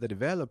 the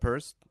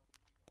developers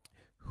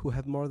who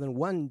have more than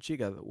 1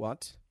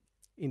 gigawatt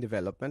in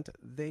development,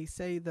 they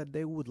say that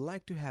they would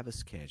like to have a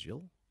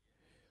schedule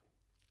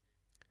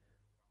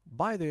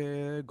by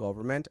the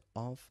government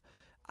of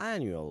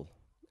annual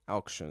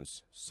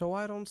auctions. So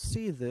I don't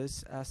see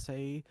this as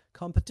a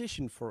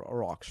competition for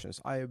our auctions.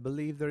 I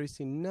believe there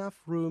is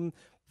enough room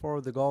for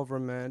the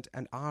government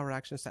and our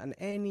actions and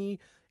any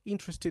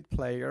interested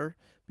player,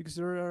 because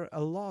there are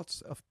a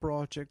lot of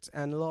projects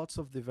and lots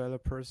of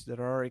developers that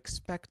are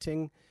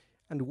expecting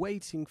and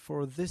waiting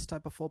for this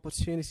type of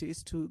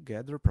opportunities to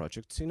get their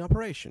projects in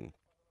operation.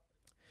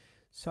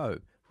 So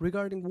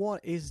regarding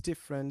what is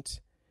different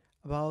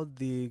about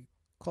the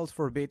calls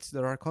for bids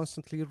that are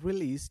constantly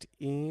released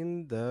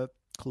in the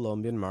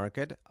Colombian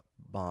market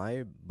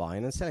by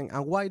buying and selling.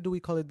 And why do we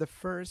call it the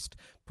first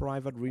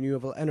private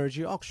renewable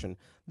energy auction?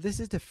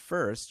 This is the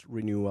first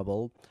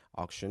renewable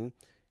auction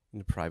in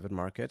the private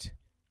market.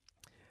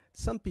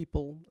 Some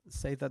people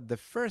say that the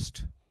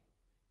first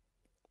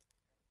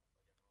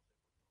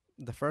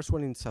the first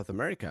one in South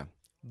America,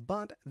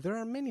 but there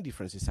are many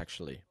differences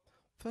actually.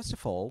 First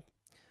of all,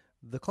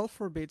 the call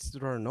for bids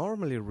that are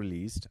normally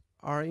released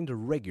are in the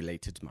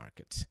regulated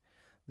market.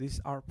 These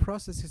are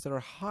processes that are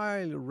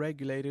highly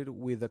regulated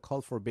with a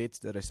call for bids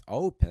that is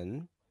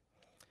open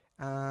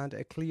and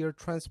a clear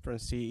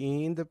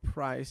transparency in the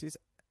prices.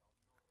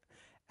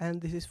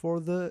 And this is for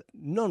the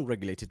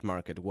non-regulated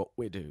market, what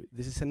we do.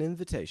 This is an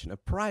invitation, a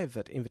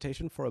private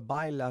invitation for a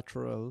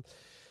bilateral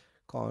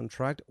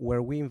contract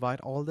where we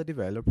invite all the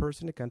developers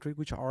in the country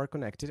which are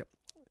connected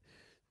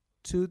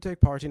to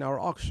take part in our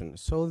auction.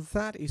 So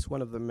that is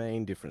one of the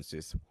main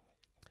differences.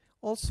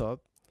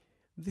 Also,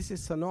 this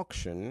is an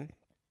auction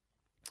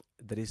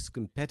that is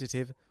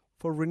competitive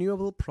for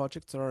renewable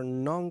projects that are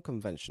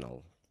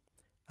non-conventional.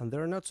 And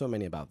there are not so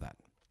many about that.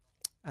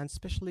 And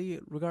especially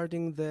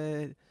regarding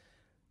the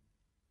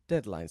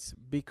deadlines,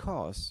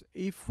 because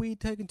if we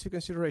take into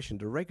consideration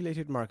the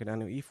regulated market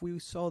and if we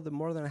saw the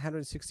more than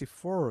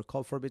 164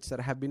 call for bids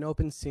that have been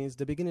open since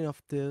the beginning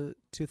of the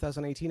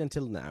 2018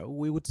 until now,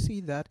 we would see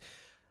that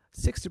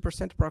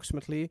 60%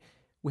 approximately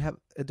we have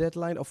a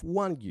deadline of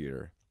 1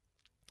 year,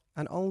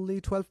 and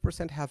only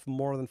 12% have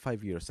more than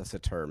 5 years as a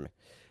term.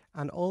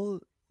 And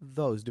all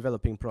those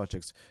developing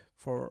projects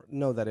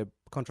know that a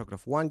contract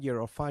of 1 year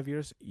or 5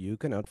 years, you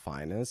cannot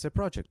finance a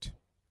project.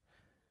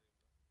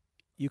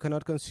 You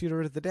cannot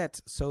consider the debt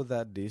so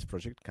that this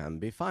project can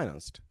be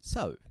financed.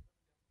 So,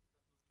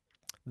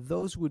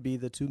 those would be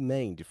the two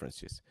main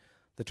differences.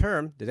 The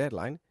term, the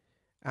deadline,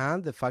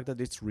 and the fact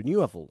that it's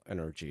renewable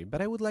energy.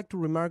 But I would like to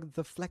remark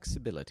the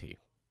flexibility.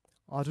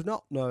 I do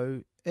not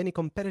know any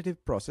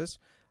competitive process.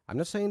 I'm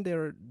not saying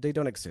they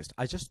don't exist.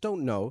 I just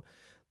don't know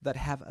that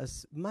have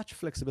as much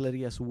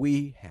flexibility as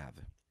we have.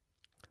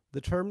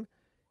 The term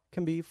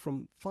can be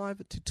from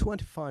 5 to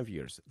 25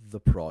 years. The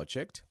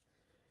project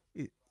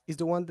is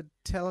the one that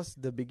tells us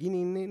the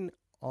beginning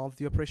of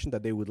the operation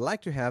that they would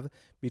like to have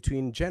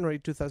between January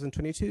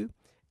 2022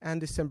 and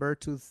December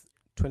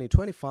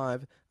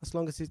 2025, as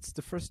long as it's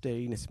the first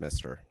day in a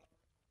semester.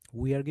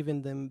 We are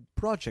giving them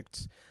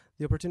projects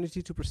the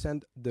opportunity to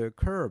present the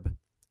curve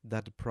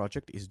that the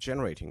project is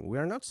generating. We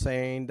are not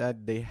saying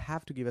that they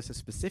have to give us a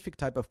specific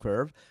type of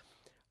curve,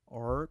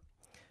 or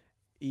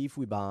if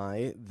we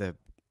buy the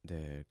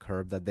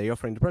curve that they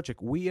offer in the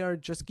project, we are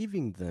just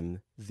giving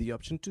them the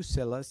option to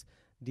sell us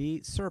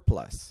the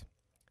surplus,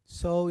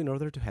 so in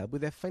order to help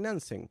with the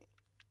financing.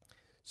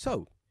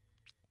 So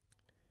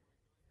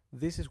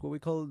this is what we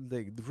call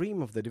the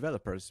dream of the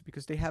developers,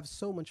 because they have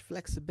so much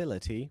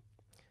flexibility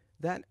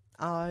that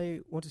I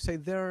want to say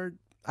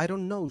I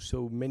don't know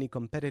so many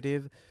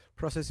competitive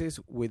processes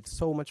with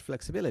so much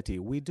flexibility.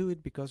 We do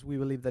it because we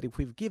believe that if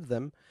we give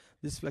them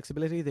this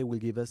flexibility, they will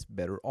give us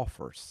better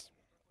offers.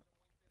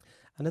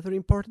 Another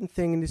important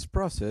thing in this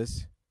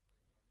process,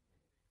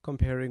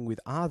 comparing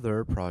with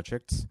other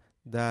projects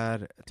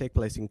that take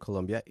place in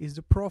Colombia, is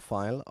the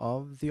profile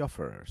of the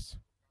offerers.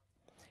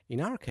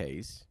 In our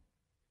case,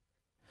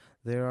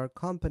 there are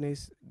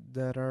companies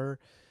that are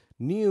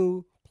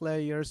new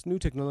players, new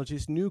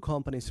technologies, new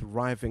companies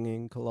arriving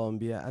in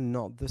Colombia, and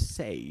not the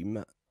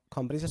same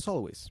companies as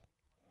always.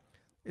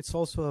 It's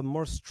also a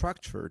more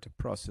structured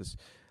process,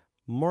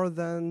 more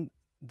than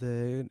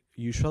the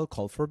usual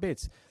call for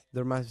bids.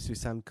 There must be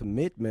some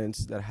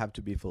commitments that have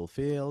to be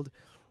fulfilled,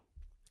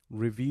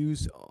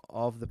 reviews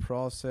of the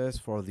process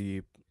for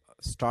the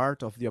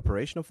start of the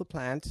operation of the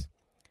plant,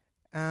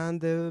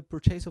 and the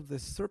purchase of the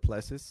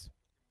surpluses,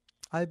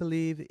 I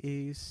believe,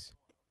 is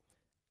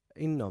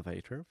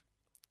innovative.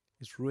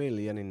 It's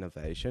really an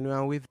innovation,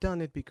 and we've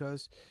done it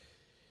because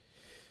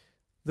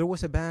there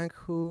was a bank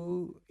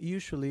who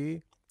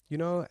usually,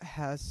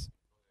 has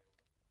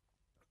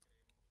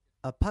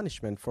a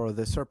punishment for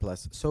the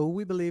surplus. So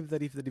we believe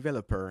that if the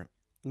developer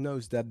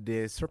knows that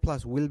the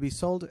surplus will be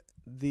sold,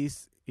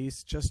 this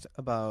is just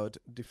about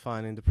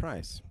defining the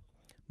price.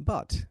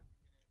 But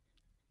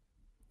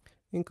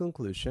in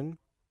conclusion,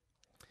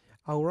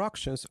 our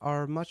auctions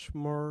are much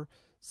more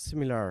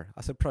similar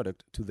as a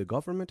product to the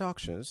government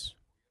auctions,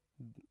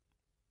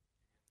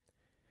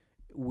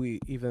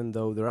 even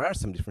though there are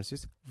some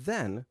differences,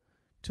 than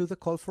to the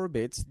call for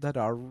bids that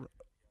are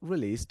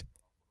released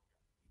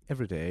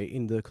every day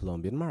in the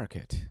Colombian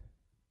market.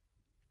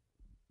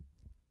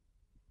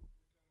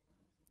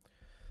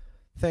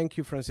 Thank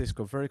you,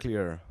 Francisco. Very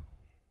clear.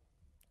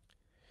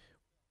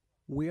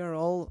 We are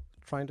all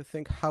trying to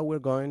think how we're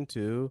going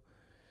to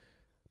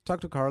talk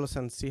to Carlos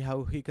and see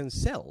how he can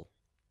sell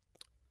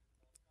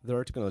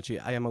their technology.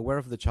 I am aware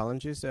of the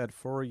challenges that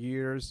 4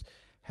 years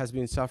has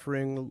been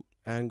suffering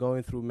and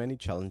going through many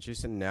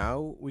challenges, and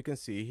now we can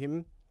see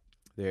him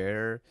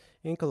there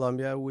in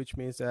Colombia, which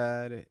means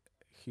that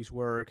his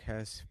work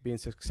has been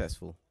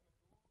successful.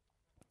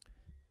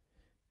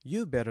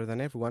 You, better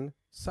than everyone,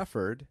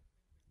 suffered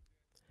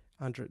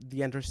under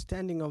the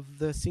understanding of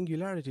the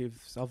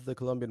singularities of the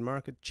Colombian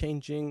market,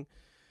 changing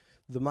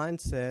the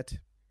mindset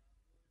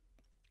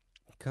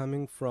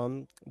coming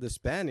from the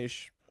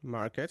Spanish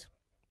market,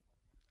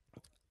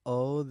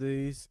 all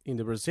these in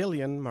the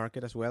Brazilian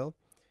market as well,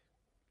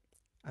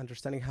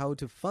 understanding how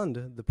to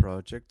fund the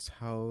projects,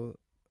 how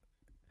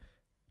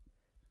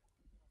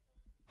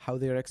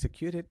they are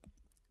executed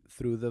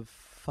through the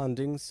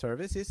funding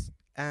services,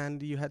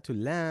 and you had to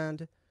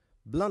land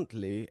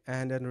bluntly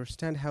and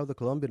understand how the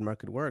Colombian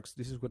market works.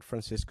 This is what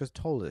Francisco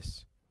told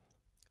us,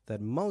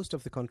 that most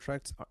of the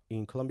contracts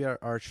in Colombia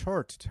are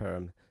short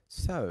term.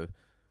 So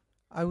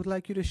I would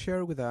like you to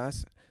share with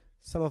us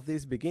some of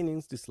these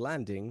beginnings, this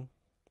landing,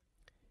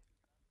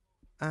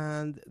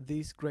 and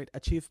this great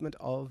achievement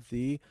of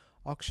the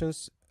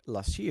auctions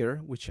last year,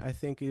 which I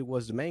think it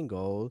was the main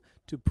goal,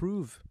 to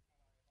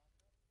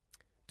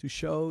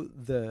show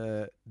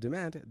the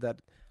demand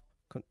that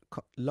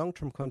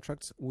long-term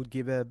contracts would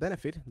give a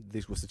benefit.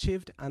 This was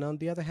achieved, and on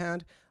the other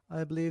hand,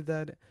 I believe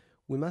that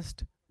we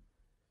must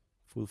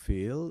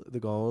fulfill the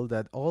goal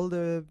that all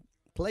the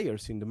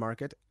players in the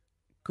market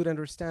could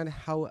understand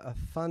how a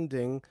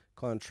funding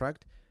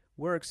contract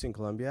works in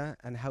Colombia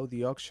and how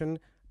the auction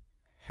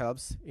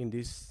helps in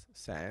this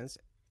sense,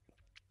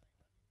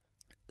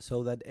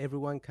 so that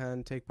everyone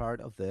can take part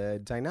of the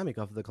dynamic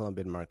of the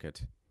Colombian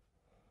market.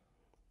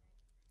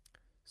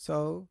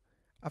 So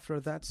after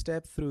that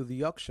step through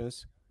the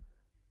auctions,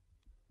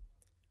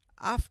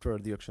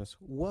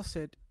 was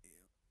it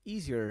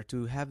easier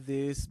to have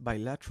these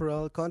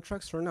bilateral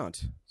contracts or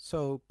not?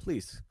 So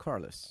please,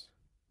 Carlos.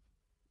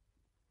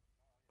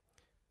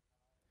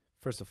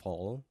 First of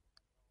all,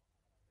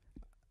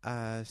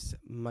 as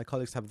my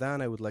colleagues have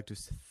done, I would like to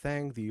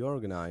thank the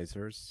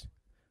organizers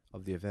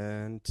of the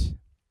event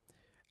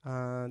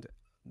and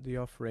the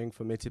offering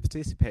for me to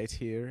participate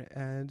here.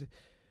 And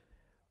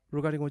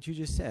regarding what you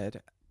just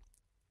said,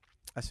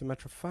 as a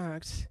matter of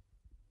fact,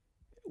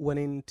 when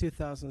in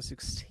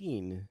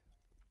 2016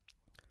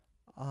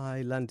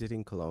 I landed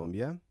in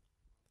Colombia,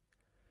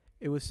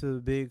 it was a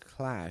big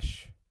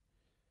clash.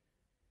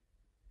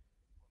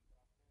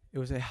 It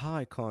was a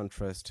high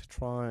contrast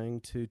trying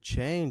to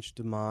change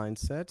the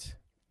mindset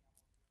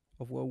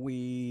of what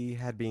we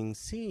had been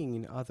seeing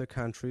in other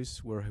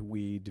countries where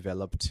we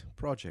developed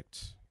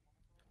projects.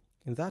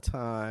 In that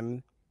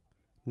time,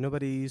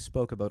 nobody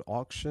spoke about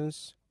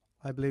auctions.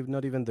 I believe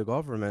not even the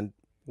government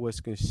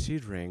was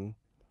considering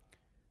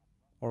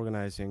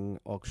organizing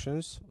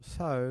auctions.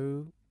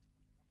 So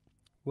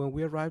when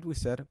we arrived, we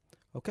said,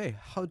 okay,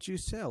 how do you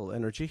sell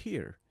energy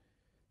here?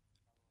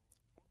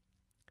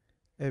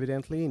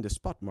 Evidently in the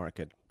spot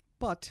market.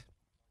 But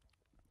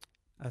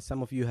as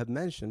some of you have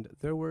mentioned,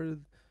 there were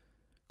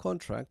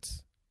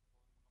contracts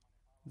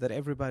that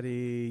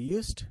everybody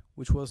used,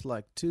 which was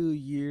like 2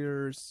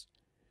 years,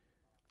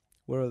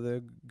 where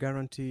the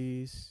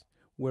guarantees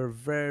were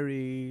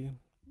very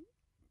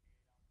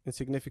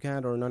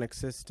insignificant or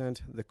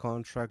non-existent. The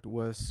contract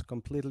was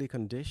completely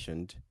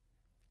conditioned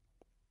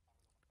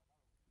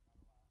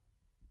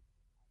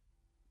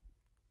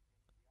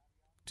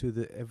to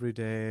the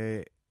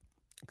everyday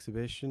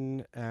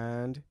exhibition,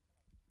 and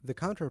the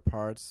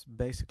counterparts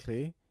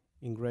basically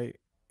in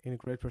a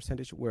great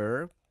percentage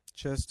were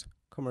just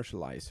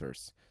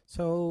commercializers.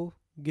 So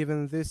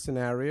given this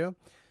scenario,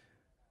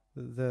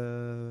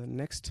 the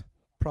next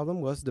problem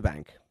was the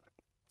bank.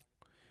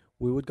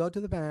 We would go to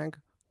the bank,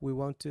 we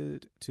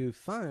wanted to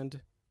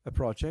fund a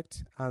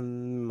project,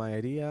 and my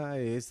idea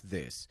is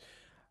this: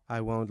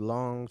 I want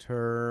long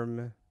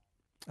term,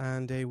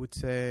 and they would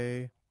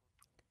say,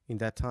 in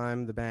that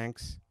time the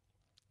banks,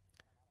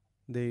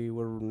 they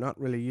were not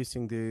really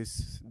using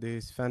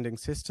this funding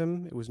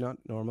system. It was not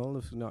normal,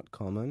 it was not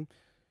common.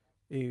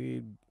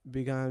 It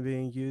began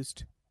being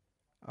used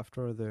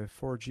after the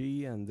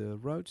 4G and the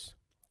roads.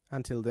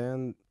 Until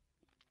then,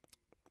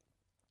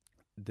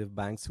 the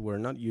banks were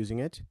not using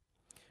it.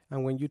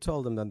 And when you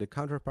told them that the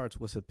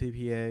counterpart was a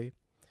PPA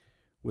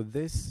with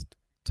this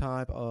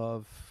type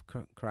of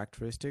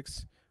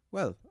characteristics,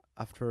 well,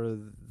 after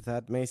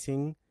that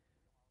amazing,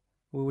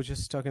 we were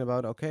just talking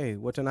about, okay,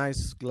 what a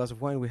nice glass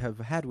of wine we have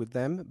had with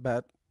them,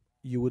 but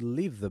you would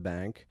leave the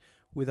bank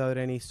without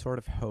any sort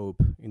of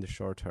hope in the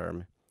short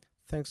term.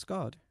 Thanks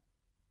God.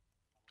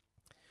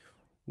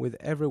 With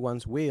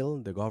everyone's will,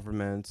 the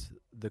government,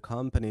 the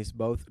companies,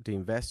 both the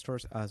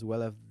investors as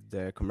well as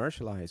the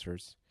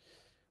commercializers,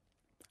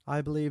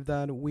 I believe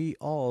that we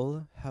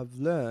all have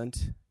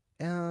learned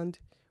and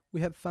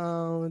we have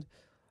found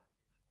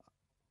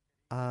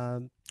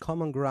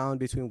common ground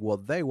between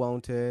what they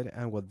wanted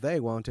and what they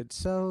wanted,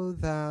 so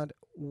that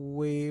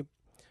we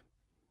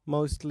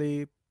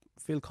mostly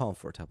feel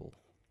comfortable.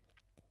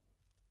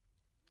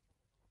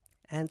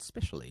 And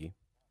especially,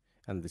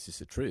 and this is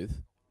the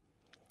truth,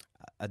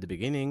 at the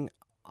beginning,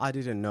 I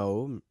didn't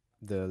know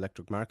the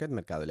electric market,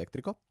 Mercado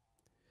Eléctrico.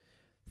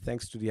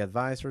 Thanks to the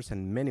advisors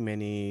and many,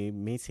 many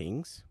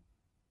meetings,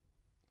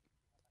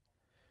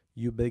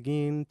 you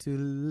begin to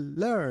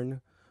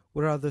learn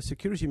what are the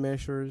security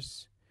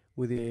measures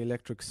with the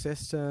electric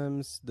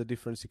systems, the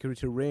different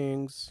security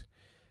rings,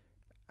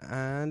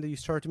 and you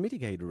start to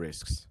mitigate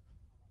risks.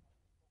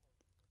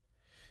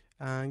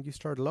 And you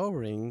start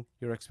lowering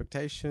your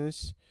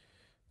expectations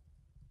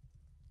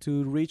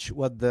to reach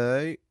what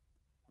the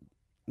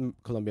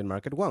Colombian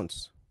market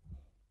wants.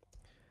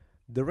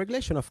 The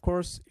regulation, of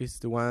course, is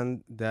the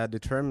one that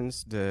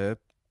determines the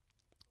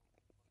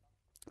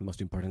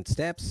most important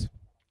steps.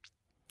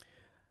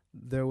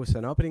 There was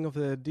an opening of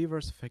the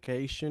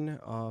diversification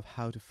of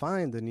how to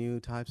find the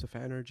new types of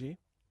energy,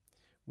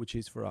 which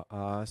is for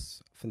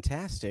us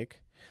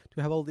fantastic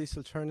to have all these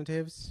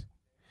alternatives,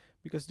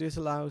 because this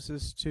allows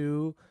us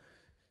to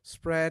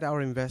spread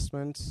our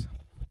investments,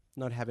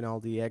 not having all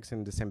the eggs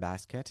in the same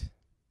basket.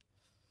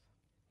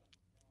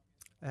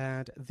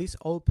 And this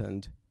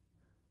opened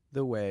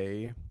the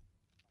way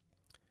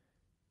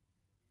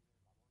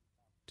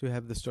to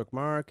have the stock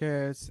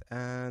markets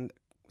and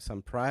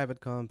some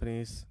private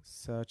companies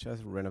such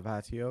as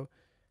Renewable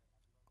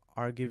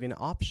are giving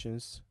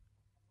options,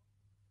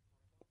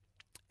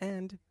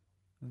 and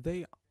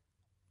they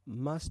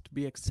must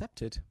be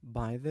accepted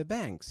by the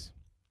banks.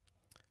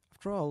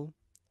 After all,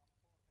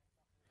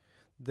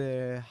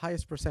 the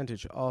highest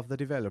percentage of the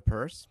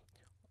developers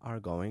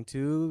are going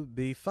to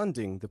be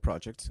funding the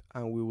project,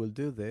 and we will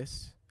do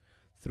this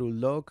through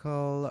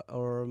local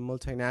or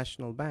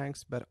multinational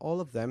banks, but all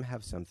of them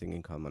have something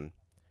in common.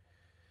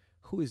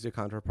 Who is the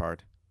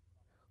counterpart?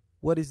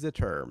 What is the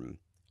term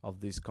of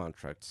these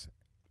contracts?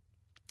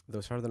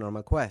 Those are the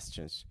normal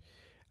questions.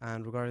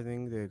 And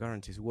regarding the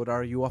guarantees, what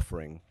are you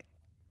offering?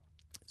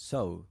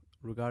 So,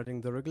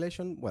 regarding the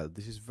regulation, well,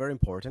 this is very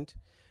important.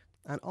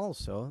 And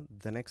also,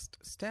 the next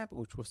step,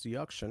 which was the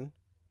auction,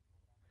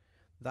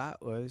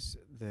 that was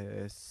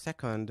the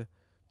second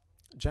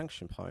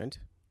junction point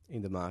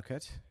in the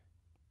market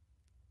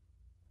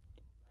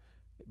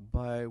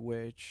by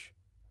which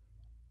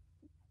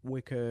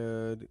we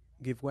could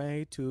give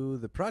way to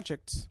the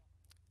projects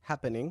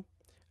happening.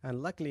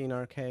 And luckily in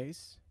our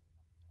case,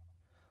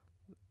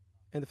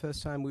 in the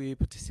first time we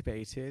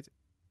participated,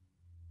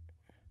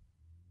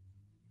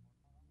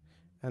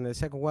 and the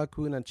second one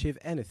couldn't achieve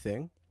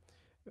anything,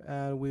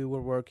 and we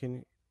were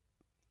working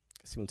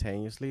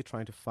simultaneously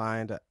trying to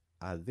find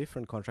a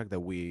different contract that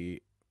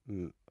we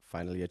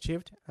finally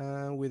achieved,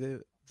 and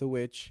with the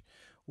which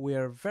we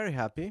are very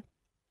happy,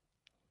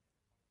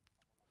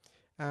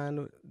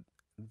 and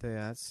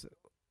that's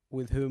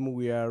with whom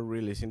we are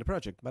releasing the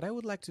project. But I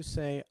would like to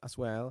say as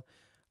well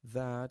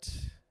that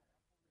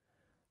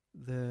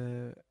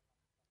the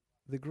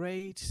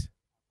great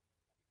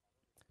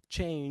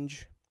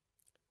change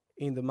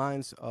in the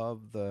minds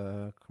of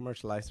the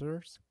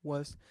commercializers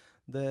was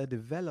the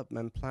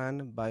development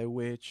plan by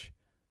which,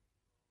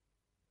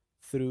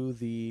 through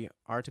the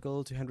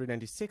Article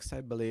 296,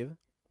 I believe,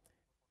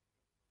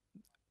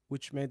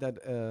 which made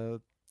that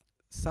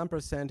some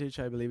percentage,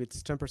 I believe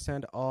it's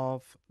 10%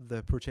 of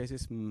the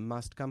purchases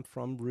must come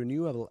from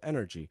renewable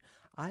energy.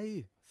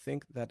 I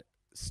think that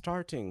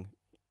starting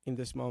in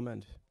this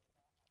moment,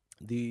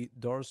 the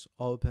doors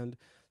opened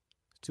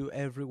to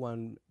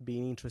everyone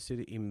being interested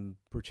in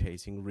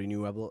purchasing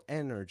renewable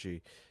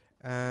energy.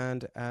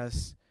 And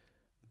as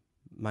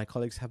my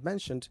colleagues have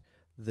mentioned,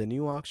 the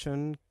new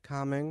auction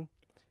coming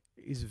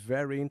is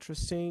very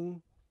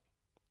interesting,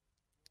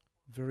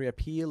 very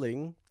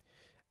appealing.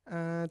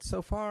 And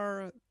so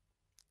far,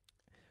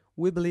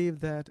 we believe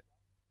that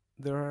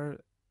there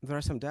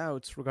are some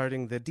doubts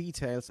regarding the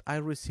details. I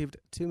received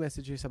 2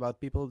 messages about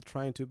people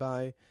trying to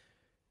buy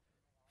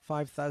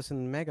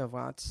 5,000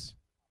 megawatts.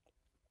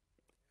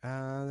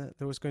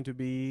 There was going to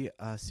be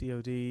a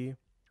COD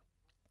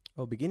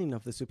or beginning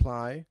of the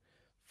supply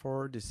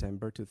for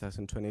December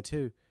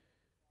 2022.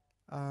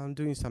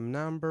 Doing some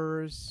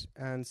numbers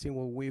and seeing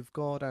what we've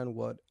got and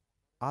what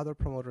other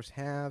promoters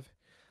have,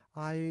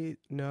 I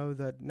know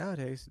that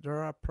nowadays there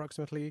are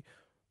approximately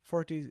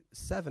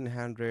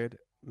 4,700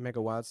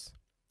 megawatts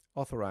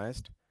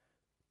authorized,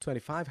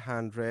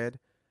 2,500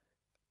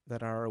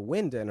 that are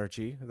wind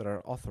energy that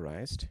are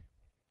authorized,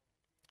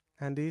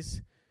 and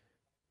these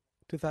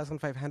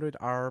 2,500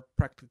 are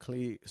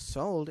practically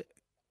sold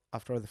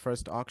after the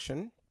first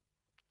auction.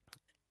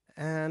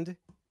 And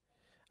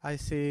I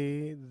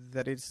see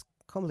that it's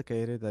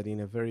complicated, that in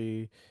a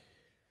very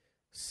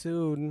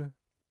soon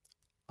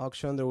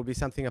auction there will be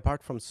something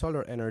apart from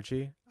solar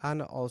energy,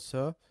 and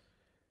also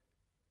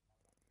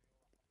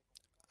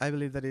I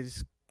believe that it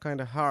is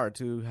kind of hard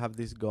to have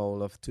this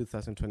goal of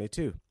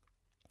 2022,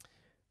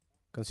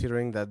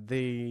 considering that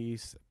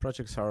these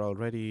projects are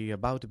already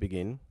about to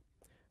begin.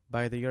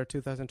 By the year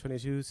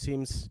 2022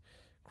 seems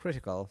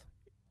critical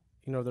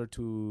in order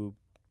to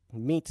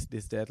meet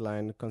this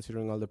deadline,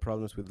 considering all the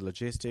problems with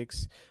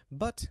logistics.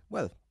 But,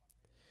 well,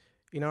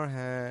 in our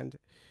hand,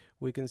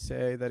 we can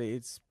say that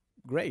it's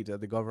great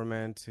that the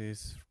government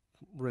is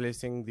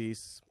releasing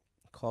this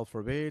call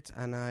for bids,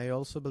 and I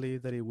also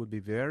believe that it would be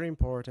very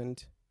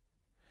important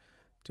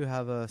to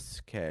have a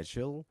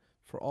schedule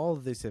for all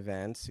of these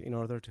events in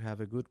order to have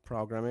a good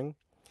programming.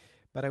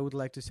 But I would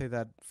like to say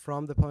that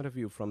from the point of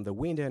view from the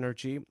wind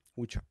energy,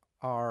 which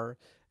are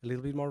a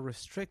little bit more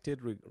restricted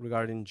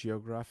regarding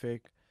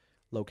geographic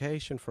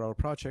location for our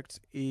projects,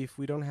 if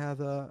we don't have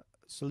a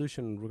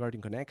solution regarding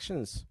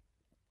connections,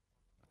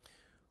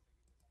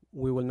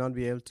 we will not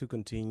be able to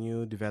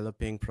continue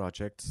developing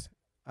projects,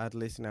 at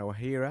least in our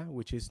era,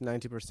 which is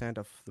 90%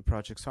 of the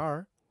projects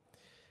are.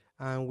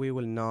 and we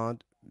will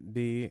not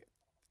be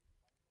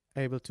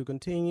able to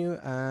continue,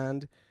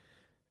 and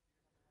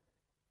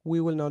we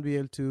will not be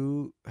able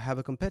to have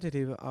a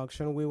competitive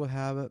auction. We will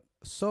have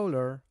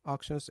solar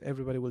auctions.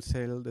 Everybody will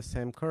sell the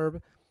same curve,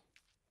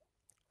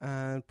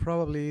 and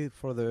probably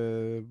for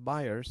the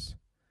buyers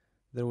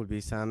there will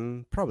be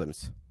some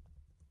problems.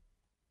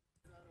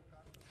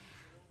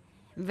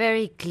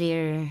 Very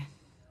clear,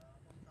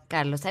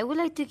 Carlos. I would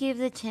like to give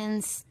the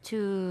chance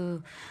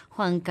to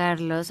Juan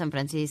Carlos and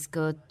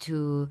Francisco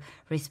to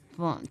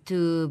respond,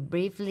 to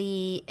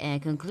briefly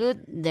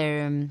conclude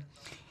their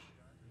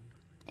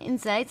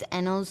insights,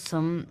 and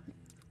also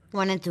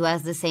wanted to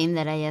ask the same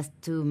that I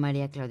asked to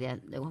Maria Claudia.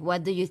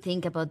 What do you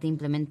think about the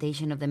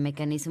implementation of the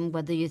mechanism?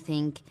 What do you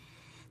think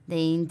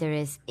the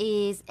interest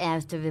is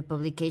after the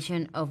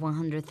publication of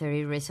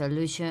 130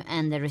 resolution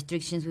and the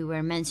restrictions we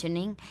were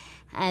mentioning?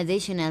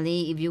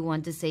 Additionally, if you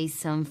want to say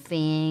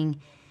something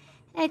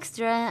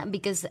extra,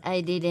 because I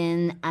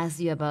didn't ask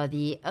you about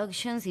the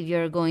auctions, if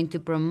you're going to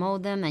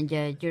promote them and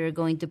you're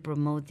going to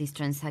promote these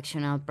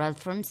transactional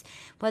platforms,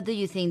 what do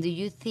you think? Do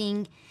you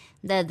think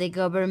that the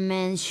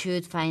government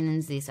should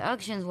finance these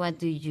auctions? What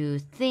do you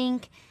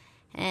think?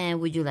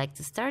 Would you like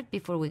to start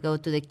before we go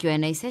to the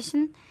Q&A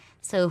session?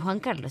 So, Juan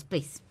Carlos,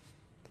 please.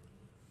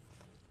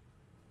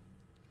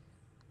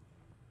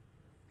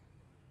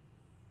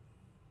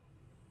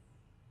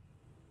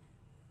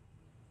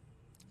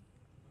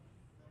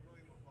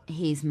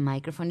 His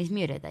microphone is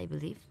muted, I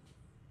believe.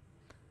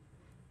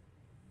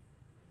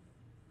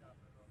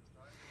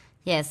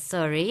 Yes,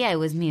 sorry, I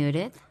was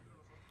muted.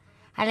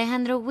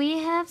 Alejandro, we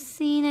have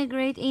seen a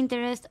great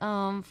interest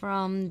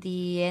from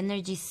the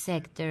energy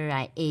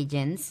sector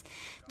agents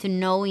to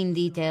know in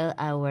detail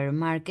our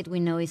market. We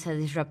know it's a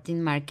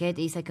disrupting market,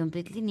 it's a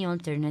completely new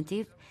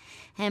alternative.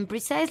 And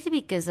precisely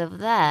because of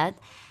that,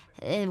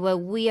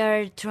 what we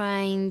are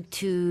trying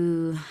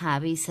to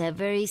have is a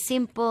very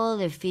simple,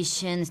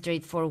 efficient,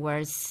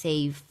 straightforward,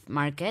 safe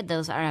market.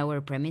 Those are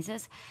our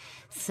premises.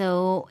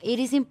 So it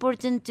is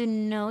important to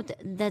note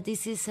that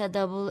this is a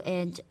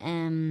double-edged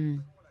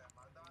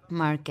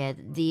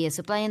market. The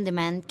supply and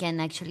demand can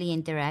actually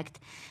interact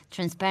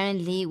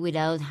transparently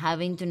without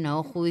having to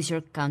know who is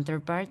your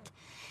counterpart,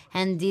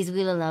 and this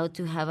will allow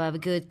to have a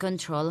good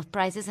control of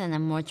prices and a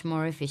much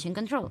more efficient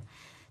control.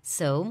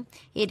 So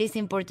it is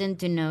important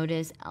to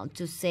notice,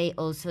 to say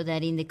also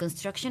that in the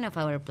construction of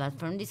our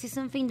platform, this is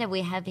something that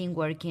we have been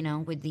working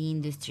on with the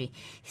industry.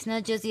 It's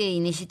not just the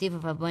initiative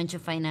of a bunch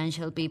of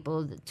financial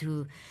people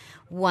to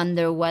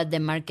wonder what the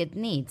market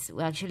needs.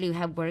 We actually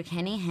have worked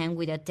hand in hand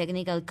with a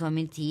technical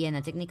committee and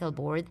a technical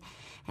board,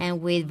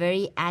 and with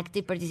very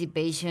active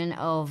participation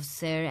of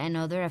CER and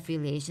other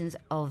affiliations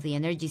of the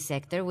energy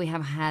sector. We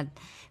have had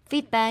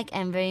feedback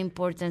and very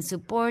important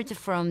support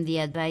from the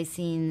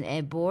advising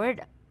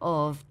board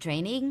of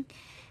trading,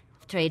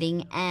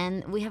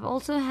 and we have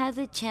also had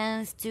the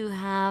chance to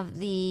have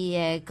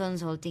the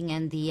consulting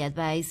and the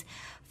advice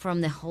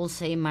from the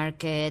wholesale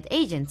market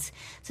agents.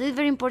 So it's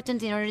very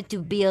important in order to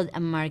build a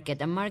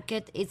market. A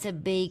market is a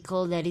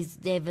vehicle that is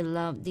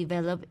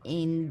developed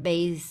in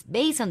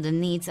based on the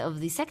needs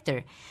of the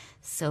sector.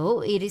 So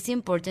it is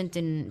important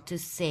to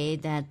say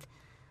that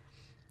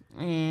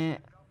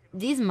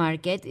this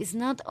market is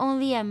not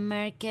only a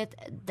market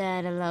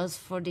that allows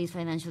for these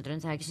financial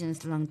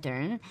transactions long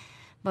term,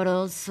 but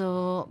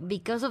also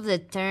because of the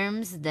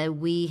terms that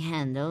we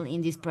handle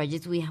in these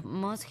projects, we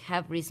must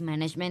have risk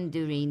management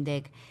during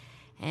the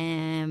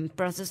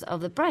process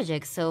of the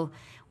project. So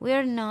we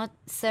are not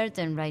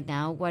certain right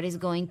now what is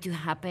going to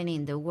happen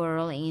in the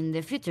world in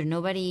the future.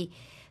 Nobody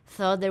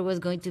thought there was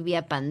going to be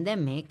a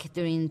pandemic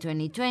during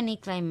 2020.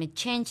 Climate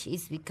change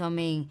is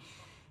becoming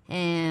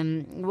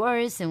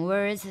worse and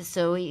worse.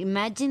 So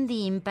imagine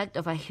the impact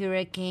of a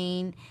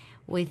hurricane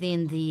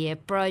within the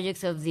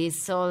projects of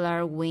these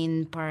solar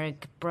wind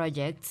park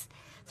projects.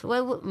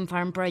 So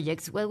farm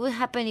projects, what would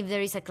happen if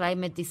there is a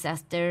climate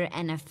disaster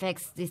and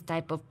affects this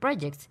type of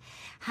projects?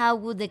 How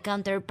would the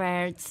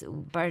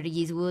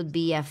parties would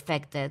be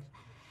affected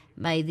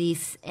by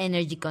this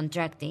energy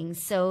contracting?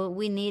 So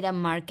we need a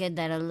market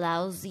that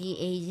allows the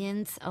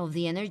agents of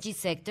the energy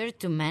sector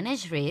to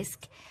manage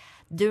risk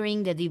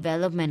during the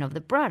development of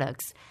the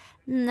products,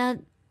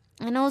 and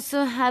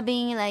also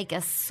having like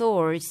a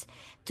source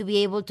to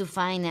be able to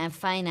find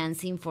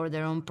financing for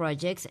their own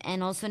projects,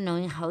 and also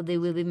knowing how they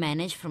will be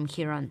managed from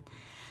here on.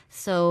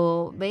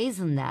 So based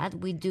on that,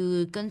 we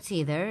do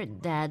consider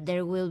that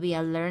there will be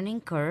a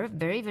learning curve,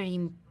 very, very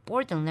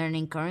important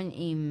learning curve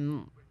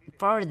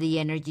for the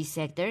energy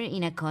sector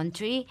in a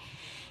country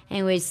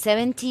in which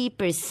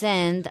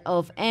 70%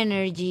 of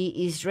energy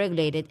is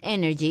regulated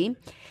energy.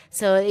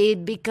 So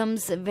it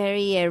becomes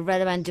very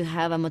relevant to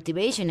have a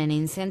motivation and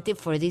incentive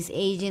for these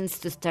agents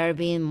to start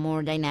being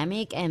more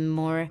dynamic and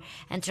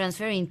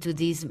transferring to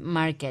this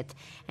market.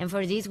 And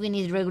for this, we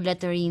need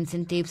regulatory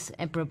incentives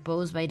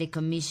proposed by the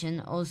Commission,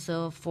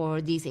 also for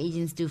these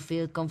agents to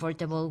feel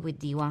comfortable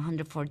with the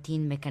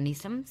 114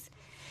 mechanisms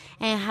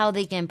and how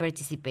they can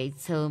participate.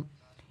 So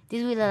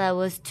this will allow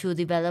us to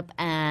develop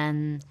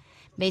and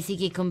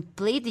basically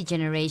complete the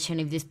generation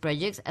of these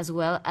projects as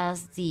well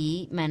as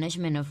the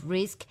management of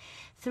risk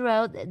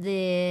throughout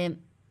the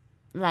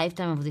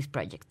lifetime of these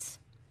projects.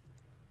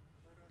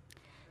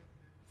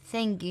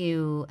 Thank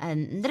you.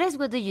 Andrés,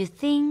 what do you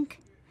think?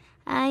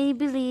 I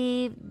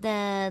believe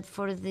that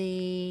for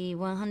the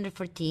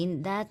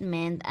 114, that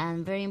meant a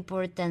very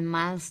important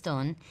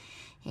milestone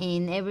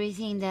in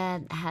everything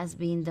that has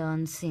been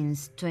done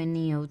since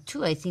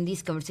 2002. I think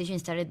this conversation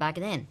started back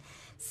then.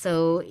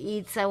 So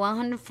it's a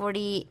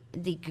 140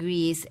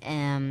 degrees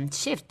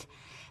shift,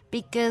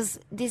 because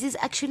this is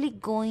actually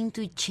going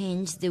to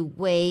change the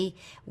way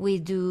we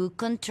do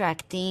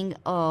contracting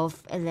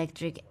of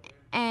electric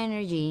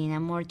energy in a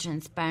more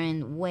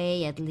transparent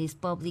way, at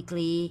least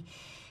publicly,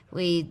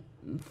 with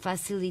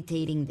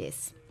facilitating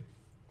this.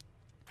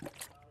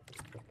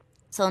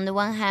 So on the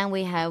one hand,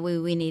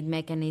 we need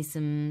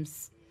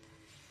mechanisms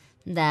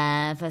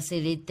that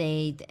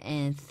facilitate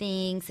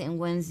things, and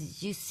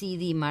once you see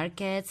the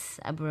markets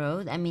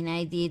abroad, I mean,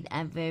 I did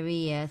a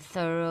very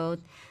thorough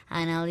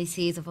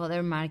analysis of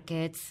other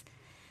markets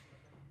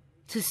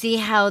to see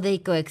how they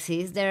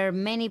coexist. There are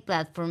many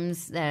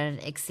platforms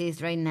that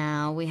exist right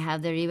now. We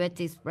have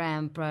derivatives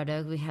brand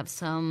product. We have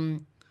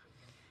some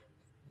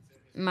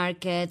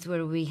markets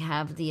where we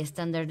have the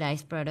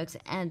standardized products.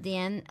 At the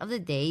end of the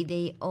day,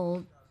 they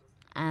all,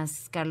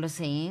 as Carlos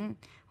saying,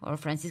 or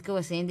Francisco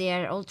was saying, they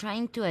are all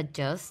trying to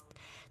adjust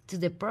to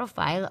the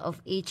profile of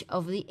each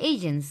of the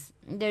agents.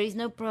 There is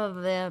no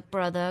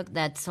product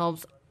that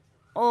solves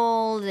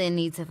all the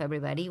needs of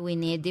everybody. We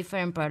need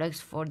different products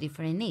for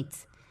different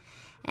needs,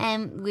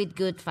 and with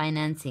good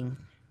financing,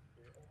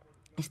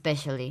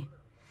 especially.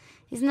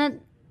 It's not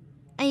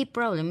a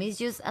problem. It's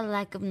just a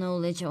lack of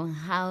knowledge on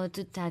how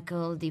to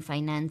tackle the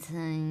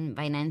financing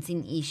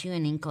issue,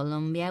 and in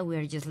Colombia,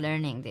 we're just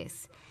learning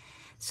this.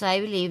 So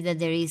I believe that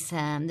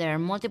there are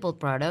multiple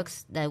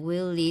products that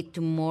will lead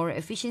to more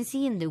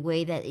efficiency in the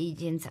way that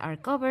agents are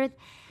covered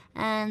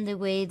and the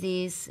way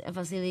this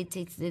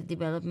facilitates the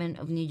development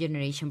of new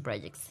generation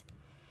projects.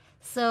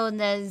 So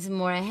that's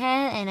more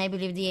ahead, and I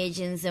believe the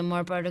agents, the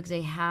more products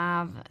they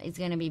have, it's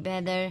going to be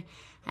better.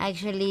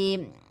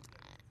 Actually,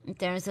 in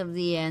terms of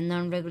the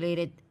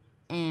non-regulated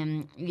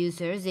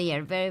users, they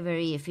are very,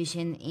 very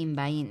efficient in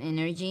buying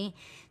energy.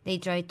 They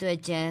try to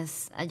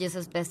adjust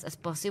as best as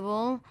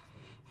possible.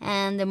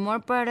 And the more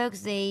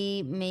products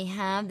they may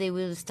have, they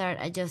will start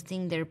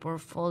adjusting their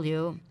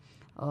portfolio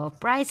of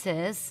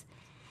prices,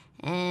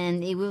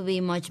 and it will be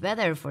much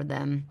better for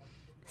them.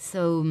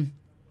 So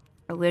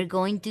what we're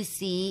going to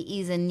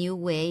see is a new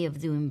way of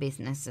doing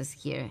businesses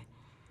here.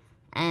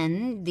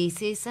 And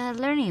this is a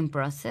learning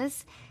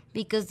process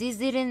because this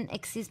didn't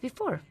exist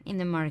before in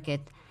the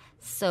market.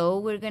 So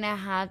we're going to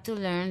have to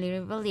learn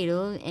little by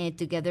little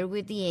together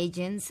with the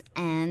agents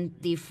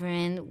and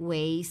different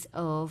ways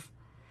of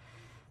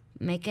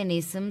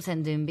mechanisms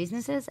and doing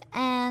businesses,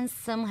 and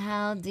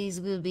somehow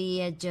this will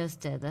be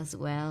adjusted as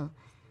well,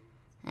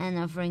 and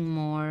offering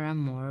more and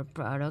more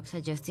products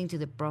adjusting to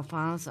the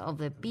profiles of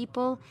the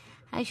people.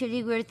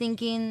 Actually, we're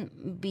thinking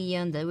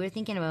beyond that. We're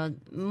thinking about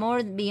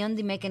more beyond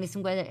the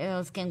mechanism. What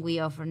else can we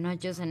offer? Not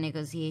just a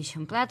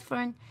negotiation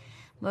platform,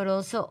 but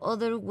also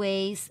other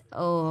ways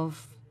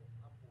of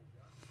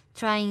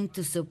trying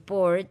to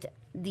support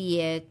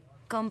the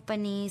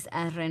companies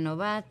as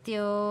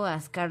Renovatio,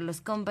 as Carlos'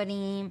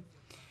 company,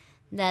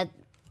 that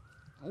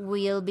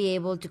will be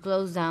able to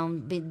close down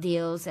big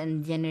deals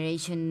and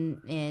generation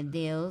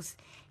deals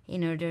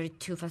in order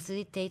to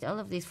facilitate all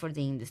of this for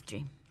the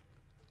industry.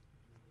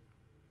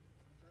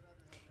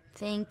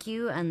 Thank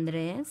you,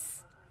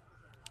 Andrés.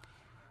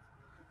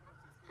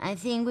 I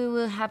think we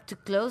will have to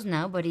close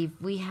now, but if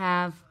we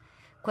have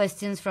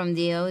questions from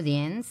the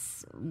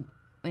audience,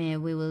 we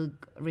will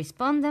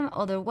respond them.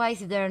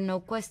 Otherwise, if there are no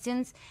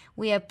questions,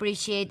 we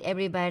appreciate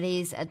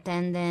everybody's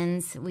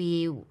attendance.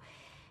 We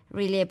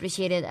really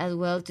appreciate it as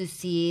well to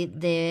see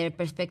their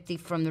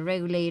perspective from the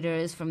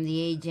regulators, from the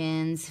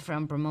agents,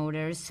 from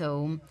promoters.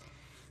 So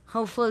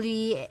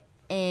hopefully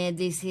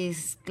this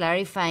is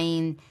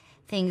clarifying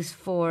things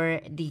for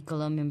the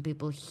Colombian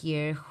people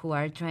here who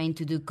are trying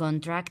to do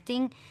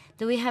contracting.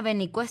 Do we have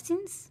any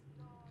questions?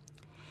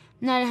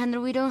 No,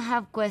 Alejandro, we don't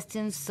have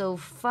questions so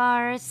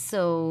far.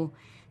 So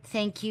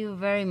thank you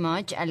very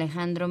much,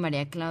 Alejandro,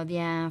 María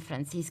Claudia,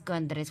 Francisco,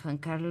 Andrés, Juan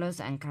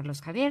Carlos, and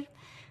Carlos Javier,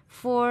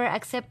 for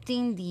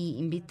accepting the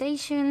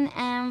invitation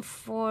and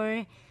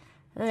for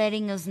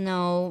letting us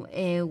know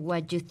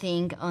what you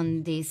think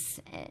on this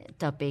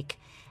topic.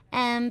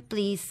 And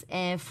please,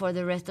 for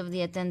the rest of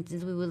the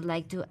attendees, we would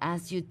like to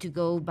ask you to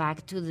go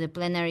back to the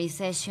plenary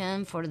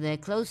session for the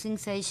closing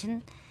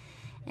session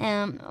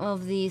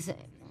of this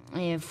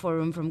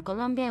forum from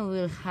Colombia. And we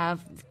will have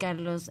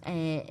Carlos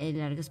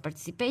Largo's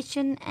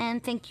participation.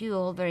 And thank you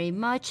all very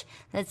much.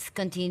 Let's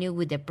continue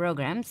with the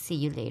program. See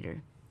you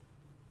later.